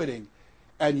from quitting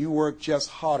and you work just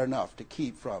hard enough to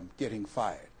keep from getting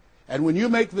fired. And when you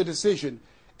make the decision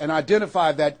and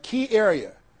identify that key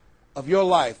area of your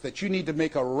life that you need to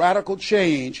make a radical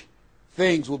change,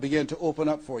 things will begin to open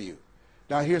up for you.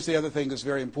 Now, here's the other thing that's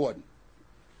very important.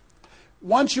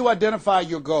 Once you identify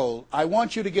your goal, I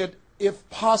want you to get, if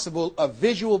possible, a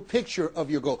visual picture of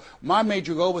your goal. My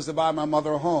major goal was to buy my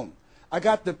mother a home. I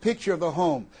got the picture of the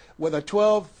home with a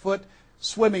 12-foot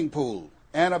swimming pool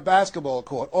and a basketball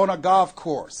court on a golf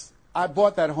course. I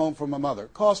bought that home for my mother.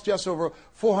 It cost just over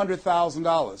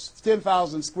 $400,000,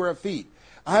 10,000 square feet.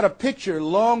 I had a picture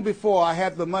long before I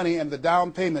had the money and the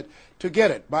down payment to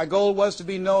get it. My goal was to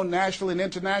be known nationally and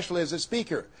internationally as a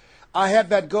speaker. I had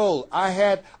that goal. I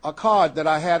had a card that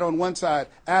I had on one side,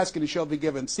 asking, it shall be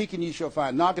given, seeking, ye shall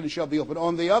find, knocking, it shall be opened.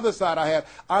 On the other side, I had,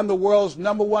 I'm the world's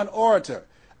 #1 orator.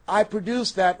 I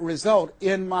produced that result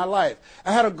in my life.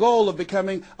 I had a goal of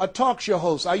becoming a talk show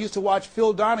host. I used to watch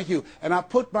Phil Donahue, and I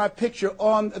put my picture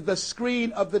on the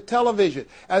screen of the television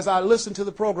as I listened to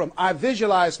the program. I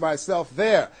visualized myself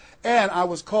there, and I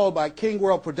was called by King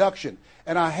World Production,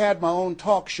 and I had my own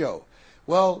talk show.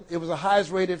 Well, it was the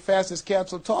highest rated, fastest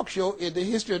canceled talk show in the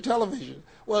history of television.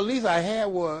 Well, at least I had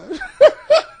one.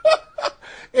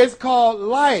 It's called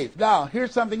life. Now,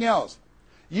 here's something else.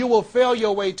 You will fail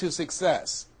your way to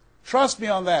success. Trust me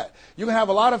on that. You can have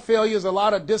a lot of failures, a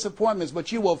lot of disappointments,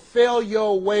 but you will fail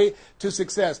your way to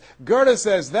success. Goethe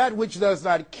says, that which does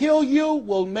not kill you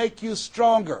will make you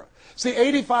stronger. See,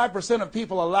 85% of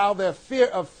people allow their fear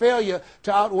of failure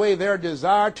to outweigh their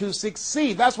desire to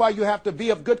succeed. That's why you have to be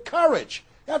of good courage.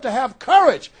 You have to have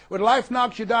courage. When life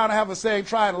knocks you down, I have a saying,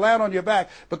 try and land on your back,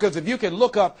 because if you can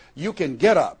look up, you can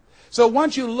get up. So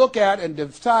once you look at and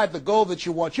decide the goal that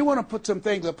you want to put some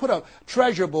things, put a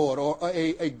treasure board or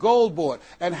a goal board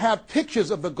and have pictures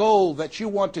of the goal that you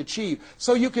want to achieve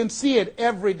so you can see it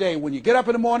every day when you get up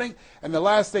in the morning and the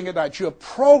last thing at night. You're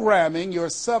programming your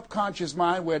subconscious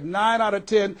mind where 9 out of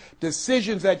 10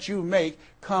 decisions that you make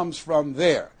comes from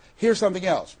there. Here's something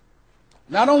else.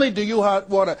 Not only do you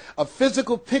want a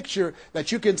physical picture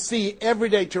that you can see every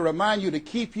day to remind you, to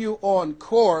keep you on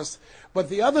course, but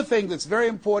the other thing that's very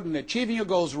important in achieving your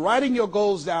goals, writing your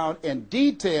goals down in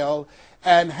detail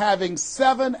and having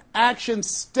 7 action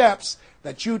steps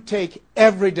that you take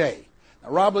every day.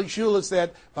 Now, Robert Schuller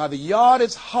said, by the yard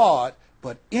it's hard,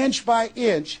 but inch by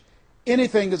inch,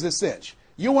 anything is a cinch.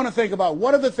 You want to think about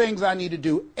what are the things I need to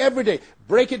do every day.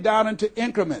 Break it down into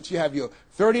increments. You have your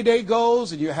 30-day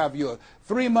goals, and you have your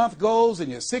 3-month goals,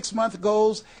 and your 6-month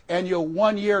goals, and your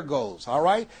 1-year goals, all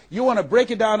right? You want to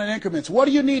break it down in increments. What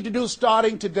do you need to do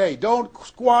starting today? Don't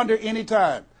squander any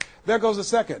time. There goes a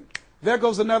second. There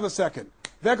goes another second.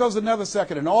 There goes another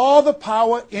second. And all the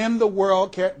power in the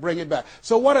world can't bring it back.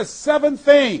 So what are 7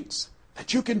 things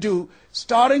that you can do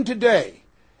starting today?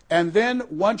 And then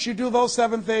once you do those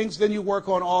 7 things, then you work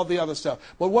on all the other stuff.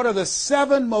 But what are the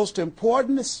 7 most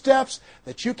important steps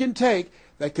that you can take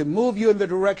that can move you in the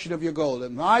direction of your goal?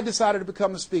 And when I decided to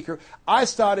become a speaker, I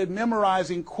started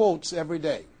memorizing quotes every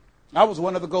day. That was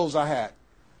one of the goals I had,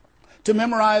 to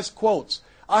memorize quotes.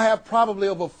 I have probably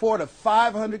over 400 to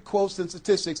 500 quotes and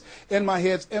statistics in my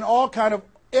head in all kind of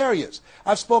areas.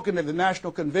 I've spoken at the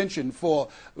National Convention for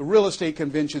real estate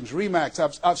conventions, RE/MAX.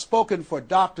 I've spoken for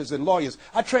doctors and lawyers.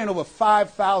 I trained over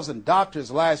 5,000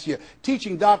 doctors last year,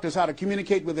 teaching doctors how to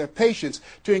communicate with their patients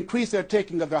to increase their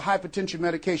taking of their hypertension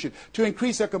medication, to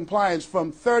increase their compliance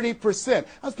from 30%.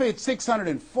 I was paid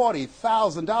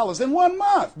 $640,000 in 1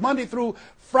 month, Monday through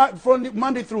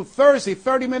Thursday,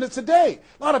 30 minutes a day.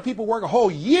 A lot of people work a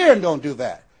whole year and don't do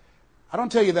that. I don't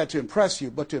tell you that to impress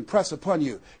you, but to impress upon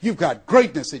you. You've got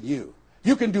greatness in you.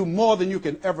 You can do more than you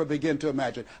can ever begin to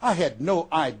imagine. I had no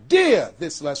idea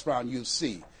this Les Brown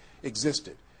UC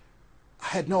existed. I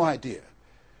had no idea.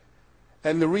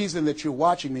 And the reason that you're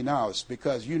watching me now is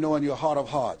because you know in your heart of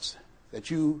hearts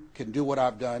that you can do what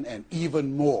I've done and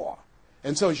even more.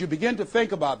 And so as you begin to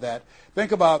think about that,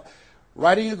 think about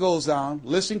writing your goals down,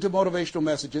 listening to motivational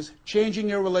messages, changing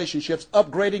your relationships,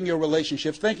 upgrading your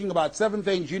relationships, thinking about 7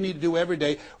 things you need to do every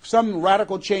day, some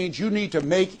radical change you need to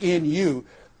make in you.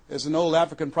 There's an old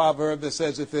African proverb that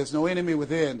says, if there's no enemy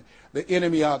within, the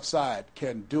enemy outside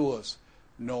can do us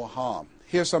no harm.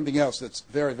 Here's something else that's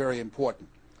very, very important.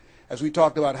 As we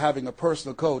talked about having a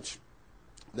personal coach,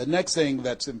 the next thing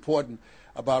that's important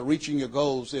about reaching your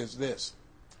goals is this.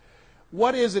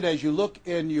 What is it as you look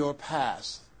in your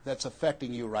past that's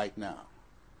affecting you right now?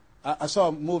 I saw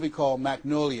a movie called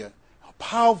Magnolia, a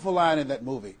powerful line in that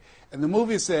movie. And the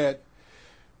movie said,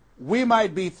 we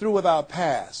might be through with our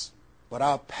past, but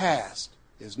our past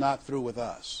is not through with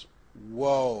us.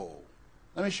 Whoa.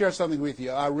 Let me share something with you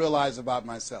I realize about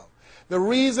myself. The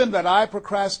reason that I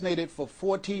procrastinated for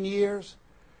 14 years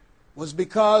was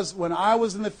because when I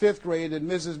was in the 5th grade and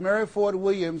Mrs. Mary Ford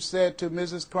Williams said to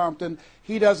Mrs. Crompton,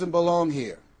 he doesn't belong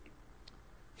here.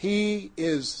 He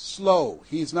is slow.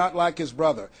 He's not like his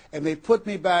brother. And they put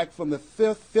me back from the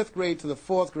 5th grade to the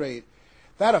 4th grade.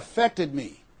 That affected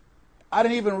me. I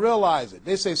didn't even realize it.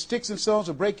 They say sticks and stones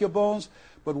will break your bones,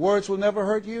 but words will never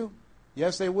hurt you.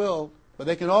 Yes, they will. But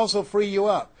they can also free you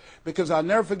up. Because I'll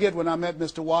never forget when I met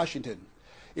Mr. Washington.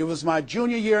 It was my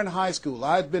junior year in high school.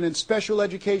 I had been in special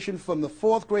education from the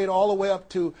 4th grade all the way up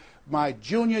to my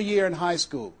junior year in high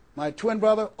school. My twin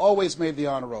brother always made the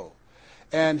honor roll.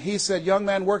 And he said, young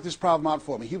man, work this problem out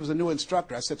for me. He was a new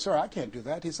instructor. I said, sir, I can't do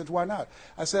that. He said, why not?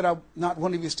 I said, I'm not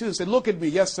one of your students. He said, look at me.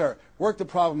 Yes, sir. Work the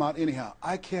problem out anyhow.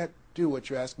 I can't do what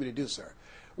you asked me to do, sir.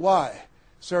 Why?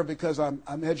 Sir, because I'm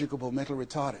educable, mentally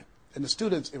retarded. And the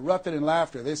students erupted in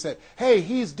laughter. They said, hey,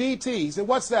 he's DT. He said,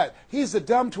 what's that? He's the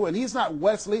dumb twin. He's not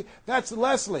Wesley. That's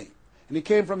Leslie. And he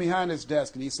came from behind his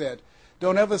desk and he said,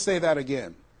 don't ever say that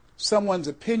again. Someone's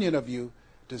opinion of you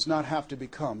does not have to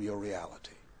become your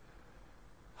reality.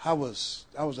 That was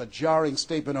a jarring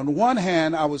statement. On one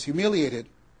hand, I was humiliated,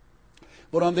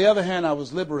 but on the other hand, I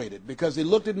was liberated because he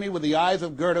looked at me with the eyes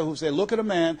of Goethe who said, look at a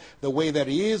man the way that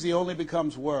he is, he only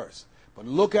becomes worse. But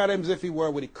look at him as if he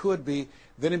were what he could be,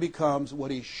 then he becomes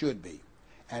what he should be.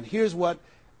 And here's what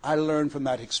I learned from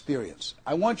that experience.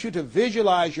 I want you to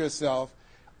visualize yourself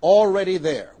already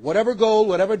there. Whatever goal,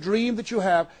 whatever dream that you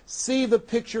have, see the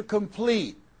picture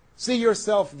complete. See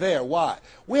yourself there. Why?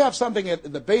 We have something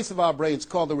at the base of our brains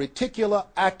called the reticular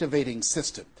activating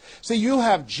system. See, you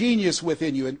have genius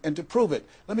within you, and to prove it,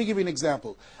 let me give you an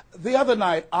example. The other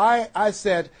night, I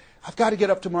said, I've got to get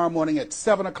up tomorrow morning at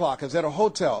 7 o'clock. I was at a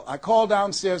hotel. I called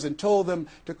downstairs and told them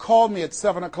to call me at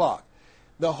 7 o'clock.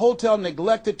 The hotel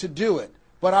neglected to do it,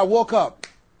 but I woke up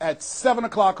at 7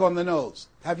 o'clock on the nose.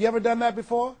 Have you ever done that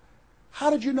before?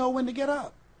 How did you know when to get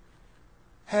up?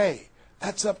 Hey,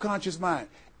 that's subconscious mind.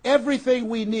 Everything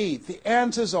we need, the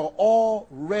answers are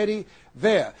already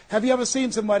there. Have you ever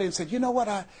seen somebody and said, you know what,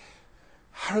 I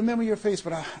remember your face,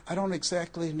 but I don't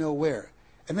exactly know where.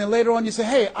 And then later on you say,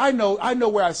 hey, I know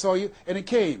where I saw you, and it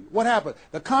came. What happened?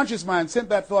 The conscious mind sent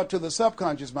that thought to the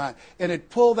subconscious mind, and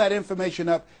it pulled that information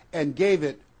up and gave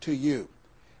it to you.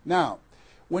 Now,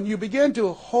 when you begin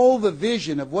to hold the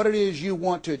vision of what it is you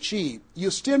want to achieve, you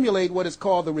stimulate what is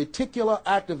called the reticular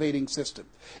activating system.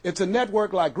 It's a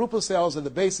network like group of cells at the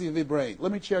base of your brain.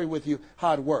 Let me share with you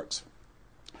how it works.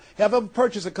 Have you ever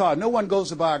purchased a car? No one goes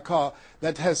to buy a car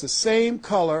that has the same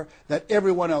color that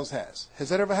everyone else has. Has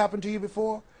that ever happened to you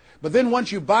before? But then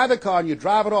once you buy the car and you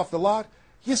drive it off the lot,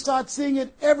 you start seeing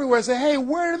it everywhere. Say, hey,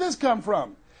 where did this come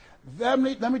from? Let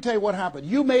me tell you what happened.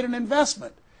 You made an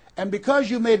investment. And because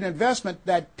you made an investment,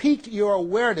 that piqued your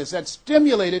awareness, that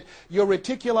stimulated your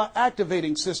reticular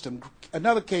activating system.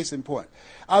 Another case in point.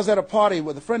 I was at a party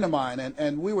with a friend of mine,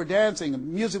 and we were dancing,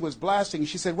 and music was blasting.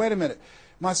 She said, wait a minute,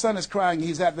 my son is crying,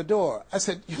 he's at the door. I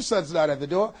said, your son's not at the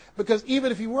door, because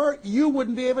even if he were, you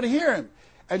wouldn't be able to hear him.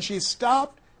 And she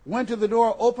stopped, went to the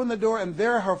door, opened the door, and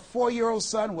there her 4-year-old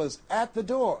son was at the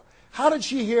door. How did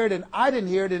she hear it and I didn't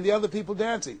hear it and the other people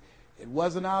dancing? It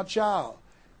wasn't our child.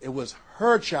 It was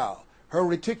her child. Her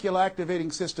reticular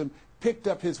activating system picked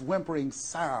up his whimpering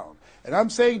sound. And I'm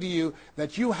saying to you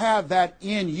that you have that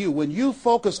in you. When you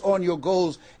focus on your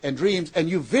goals and dreams and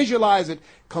you visualize it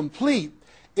complete,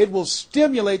 it will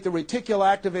stimulate the reticular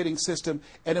activating system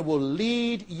and it will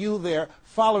lead you there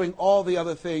following all the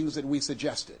other things that we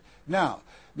suggested. Now,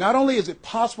 not only is it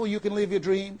possible you can live your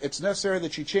dream, it's necessary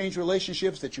that you change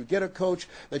relationships, that you get a coach,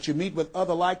 that you meet with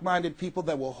other like-minded people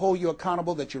that will hold you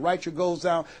accountable, that you write your goals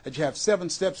down, that you have 7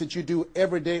 steps that you do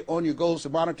every day on your goals to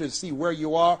monitor to see where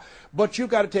you are. But you've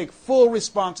got to take full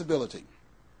responsibility.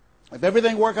 If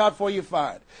everything works out for you,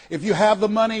 fine. If you have the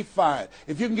money, fine.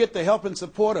 If you can get the help and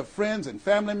support of friends and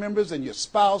family members and your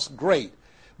spouse, great.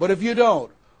 But if you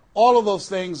don't, all of those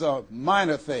things are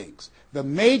minor things. The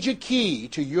major key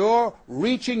to your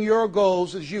reaching your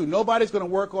goals is you. Nobody's going to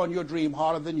work on your dream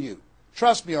harder than you.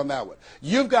 Trust me on that one.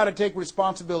 You've got to take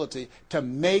responsibility to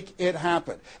make it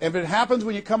happen. If it happens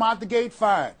when you come out the gate,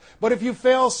 fine. But if you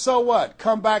fail, so what?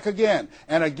 Come back again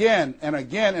and again and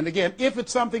again and again. If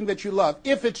it's something that you love,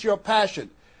 if it's your passion,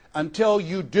 until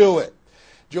you do it.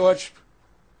 George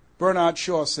Bernard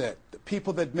Shaw said, the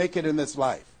people that make it in this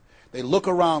life, they look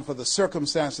around for the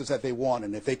circumstances that they want,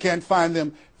 and if they can't find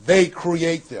them, they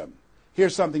create them.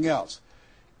 Here's something else.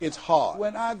 It's hard.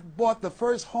 When I bought the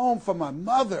first home for my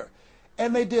mother,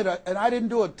 and I didn't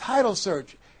do a title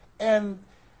search, and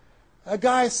a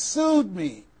guy sued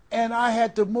me, And I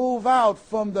had to move out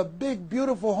from the big,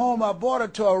 beautiful home I bought her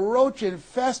to a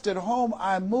roach-infested home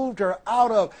I moved her out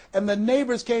of. And the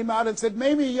neighbors came out and said,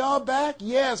 Mamie, y'all back?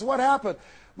 Yes, what happened?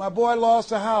 My boy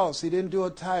lost a house. He didn't do a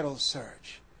title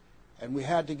search. And we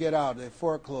had to get out. They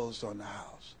foreclosed on the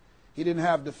house. He didn't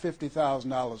have the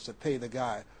 $50,000 to pay the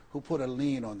guy who put a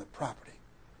lien on the property.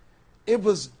 It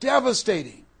was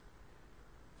devastating.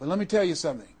 But let me tell you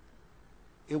something.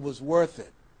 It was worth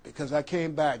it. Because I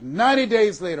came back. 90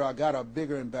 days later, I got a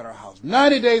bigger and better house.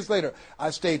 90 days later,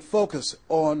 I stayed focused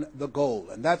on the goal.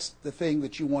 And that's the thing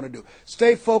that you want to do.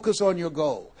 Stay focused on your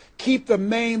goal. Keep the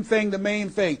main thing the main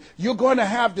thing. You're going to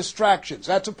have distractions.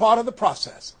 That's a part of the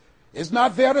process. It's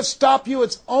not there to stop you.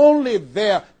 It's only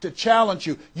there to challenge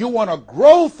you. You want to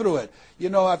grow through it. You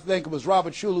know, I think it was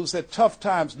Robert Schuller who said, tough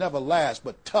times never last,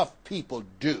 but tough people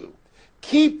do.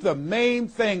 Keep the main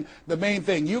thing the main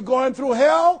thing. You're going through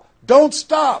hell? Don't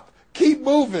stop. Keep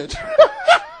moving.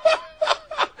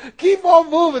 Keep on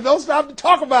moving. Don't stop to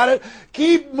talk about it.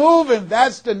 Keep moving.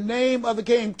 That's the name of the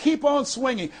game. Keep on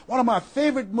swinging. One of my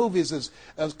favorite movies is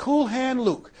Cool Hand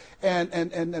Luke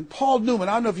and Paul Newman.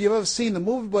 I don't know if you've ever seen the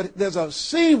movie, but there's a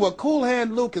scene where Cool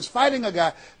Hand Luke is fighting a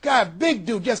guy, big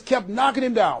dude, just kept knocking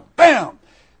him down. Bam!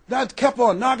 That kept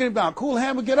on knocking him down. Cool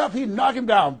Hand would get up, he'd knock him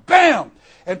down. Bam!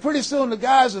 And pretty soon the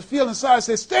guys would feel inside and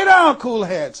say, stay down, Cool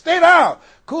Hand, stay down.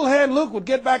 Cool Hand Luke would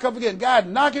get back up again. Guy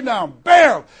would knock him down.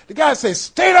 Bam! The guy would say,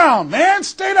 stay down, man,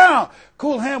 stay down.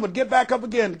 Cool Hand would get back up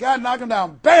again. The guy would knock him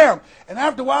down. Bam! And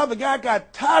after a while, the guy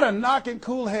got tired of knocking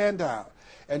Cool Hand down.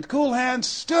 And Cool Hand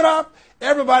stood up.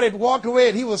 Everybody had walked away,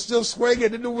 and he was still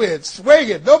swinging in the wind.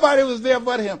 Swinging. Nobody was there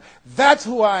but him. That's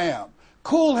who I am.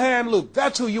 Cool Hand Luke.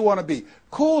 That's who you want to be.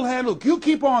 Cool Hand Luke. You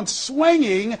keep on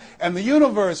swinging, and the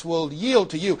universe will yield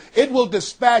to you. It will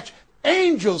dispatch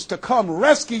angels to come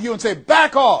rescue you and say,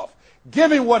 back off.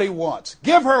 Give him what he wants.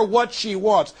 Give her what she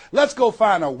wants. Let's go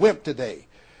find a wimp today.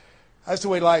 That's the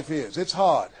way life is. It's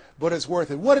hard, but it's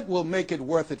worth it. What will make it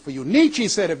worth it for you? Nietzsche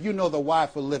said, if you know the why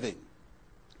for living,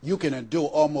 you can endure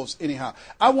almost anyhow.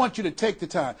 I want you to take the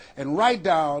time and write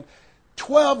down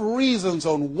 12 reasons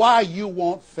on why you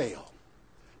won't fail.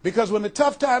 Because when the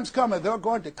tough times come, and they're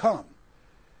going to come,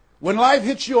 when life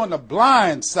hits you on the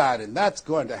blind side, and that's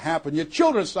going to happen, your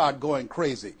children start going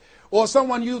crazy, or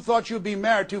someone you thought you'd be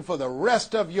married to for the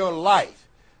rest of your life,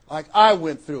 like I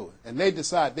went through, and they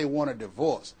decide they want a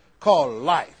divorce, called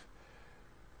life.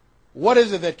 What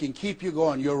is it that can keep you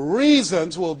going? Your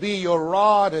reasons will be your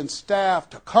rod and staff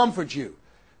to comfort you,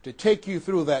 to take you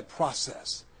through that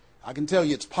process. I can tell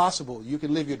you it's possible. You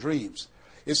can live your dreams.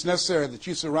 It's necessary that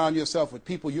you surround yourself with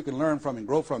people you can learn from and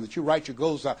grow from, that you write your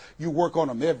goals down, you work on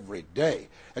them every day,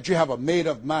 that you have a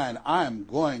made-up mind, I'm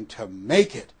going to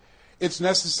make it. It's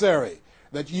necessary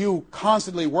that you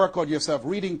constantly work on yourself,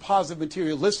 reading positive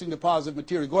material, listening to positive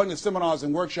material, going to seminars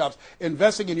and workshops,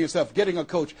 investing in yourself, getting a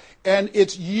coach. And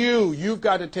it's you. You've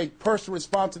got to take personal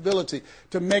responsibility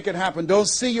to make it happen. Don't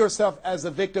see yourself as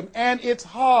a victim. And it's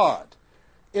hard.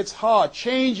 It's hard.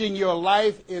 Changing your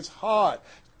life is hard.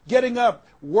 Getting up,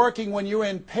 working when you're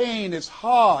in pain is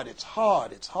hard. It's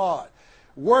hard. It's hard.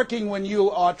 Working when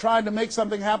you are trying to make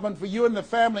something happen for you and the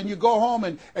family, and you go home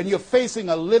and you're facing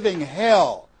a living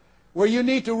hell where you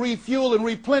need to refuel and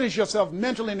replenish yourself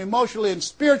mentally and emotionally and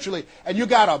spiritually, and you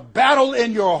got a battle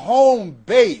in your home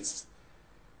base.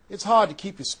 It's hard to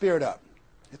keep your spirit up.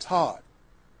 It's hard.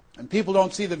 And people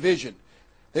don't see the vision.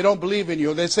 They don't believe in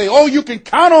you. They say, oh, you can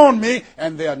count on me,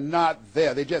 and they're not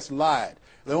there. They just lied.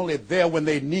 They're only there when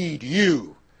they need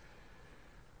you.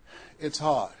 It's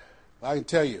hard. I can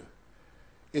tell you,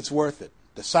 it's worth it.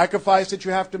 The sacrifice that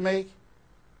you have to make,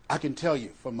 I can tell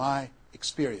you from my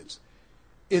experience,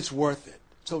 it's worth it.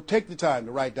 So take the time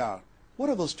to write down, what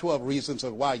are those 12 reasons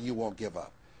of why you won't give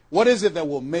up? What is it that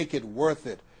will make it worth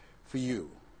it for you?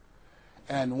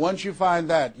 And once you find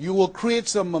that, you will create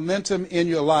some momentum in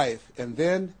your life, and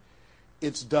then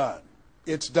it's done.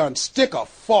 It's done. Stick a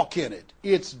fork in it.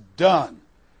 It's done.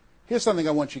 Here's something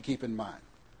I want you to keep in mind.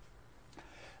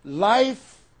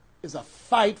 Life is a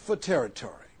fight for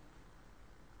territory.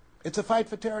 It's a fight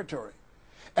for territory.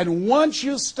 And once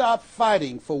you stop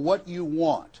fighting for what you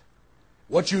want,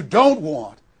 what you don't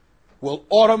want will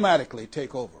automatically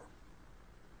take over.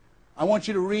 I want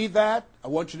you to read that. I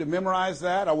want you to memorize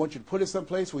that. I want you to put it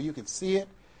someplace where you can see it.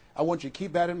 I want you to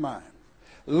keep that in mind.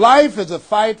 Life is a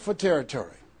fight for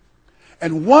territory.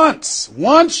 And once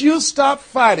you stop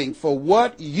fighting for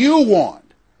what you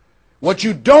want, what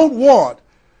you don't want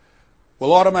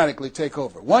will automatically take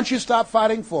over. Once you stop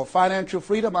fighting for financial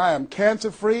freedom, I am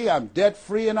cancer-free, I'm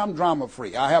debt-free, and I'm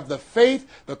drama-free. I have the faith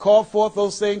to call forth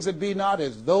those things that be not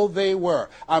as though they were.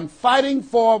 I'm fighting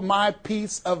for my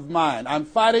peace of mind. I'm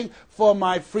fighting for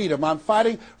my freedom. I'm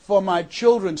fighting for my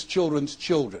children's children's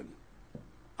children.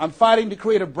 I'm fighting to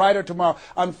create a brighter tomorrow.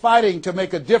 I'm fighting to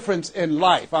make a difference in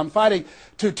life. I'm fighting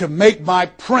to make my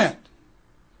print,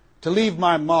 to leave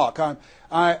my mark.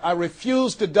 I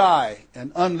refuse to die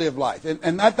and unlive life.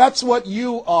 And that's what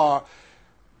you are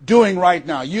doing right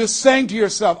now. You're saying to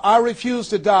yourself, I refuse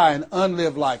to die and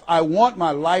unlive life. I want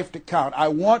my life to count. I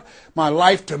want my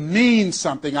life to mean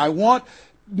something. I want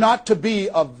not to be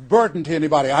a burden to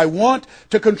anybody. I want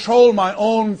to control my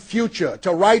own future,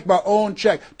 to write my own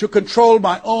check, to control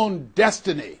my own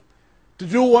destiny, to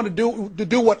do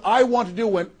what I want to do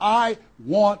when I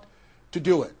want to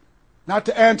do it, not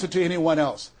to answer to anyone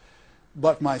else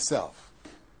but myself.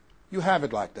 You have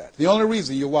it like that. The only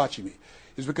reason you're watching me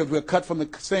is because we're cut from the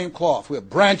same cloth. We're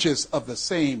branches of the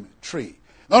same tree.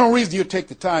 The only reason you take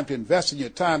the time to invest in your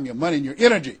time, your money, and your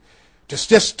energy to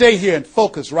just stay here and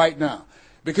focus right now,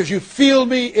 because you feel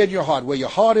me in your heart. Where your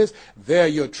heart is, there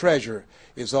your treasure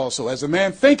is also. As a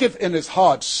man thinketh in his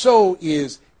heart, so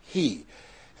is he.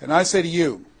 And I say to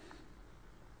you,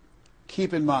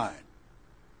 keep in mind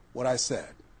what I said.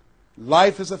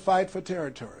 Life is a fight for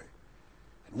territory.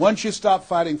 And once you stop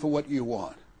fighting for what you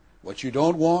want, what you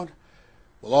don't want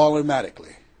will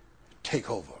automatically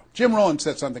take over. Jim Rohn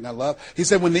said something I love. He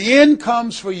said, when the end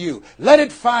comes for you, let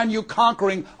it find you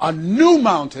conquering a new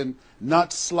mountain,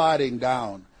 not sliding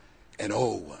down an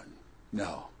old one.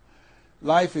 No.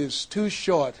 Life is too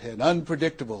short and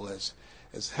unpredictable,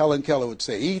 as Helen Keller would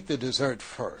say. Eat the dessert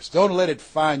first. Don't let it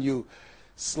find you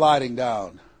sliding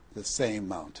down the same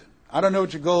mountain. I don't know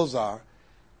what your goals are.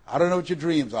 I don't know what your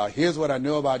dreams are. Here's what I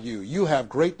know about you. You have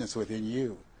greatness within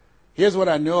you. Here's what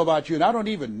I know about you, and I don't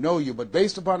even know you, but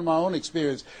based upon my own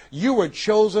experience, you were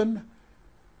chosen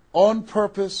on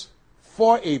purpose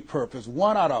for a purpose.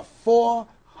 1 out of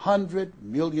 400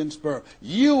 million sperm.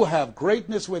 You have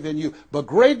greatness within you, but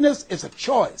greatness is a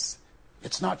choice.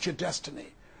 It's not your destiny.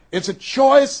 It's a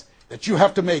choice that you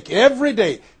have to make every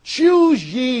day.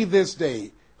 Choose ye this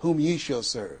day whom ye shall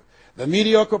serve. The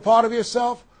mediocre part of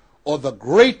yourself or the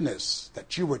greatness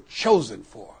that you were chosen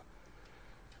for.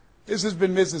 This has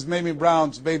been Mrs. Mamie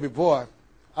Brown's Baby Boy.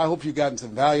 I hope you've gotten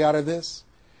some value out of this.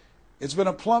 It's been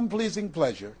a plum-pleasing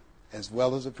pleasure as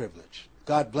well as a privilege.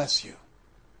 God bless you.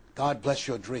 God bless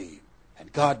your dream.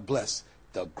 And God bless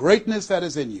the greatness that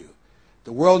is in you.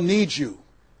 The world needs you,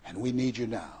 and we need you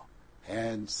now.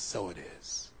 And so it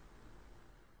is.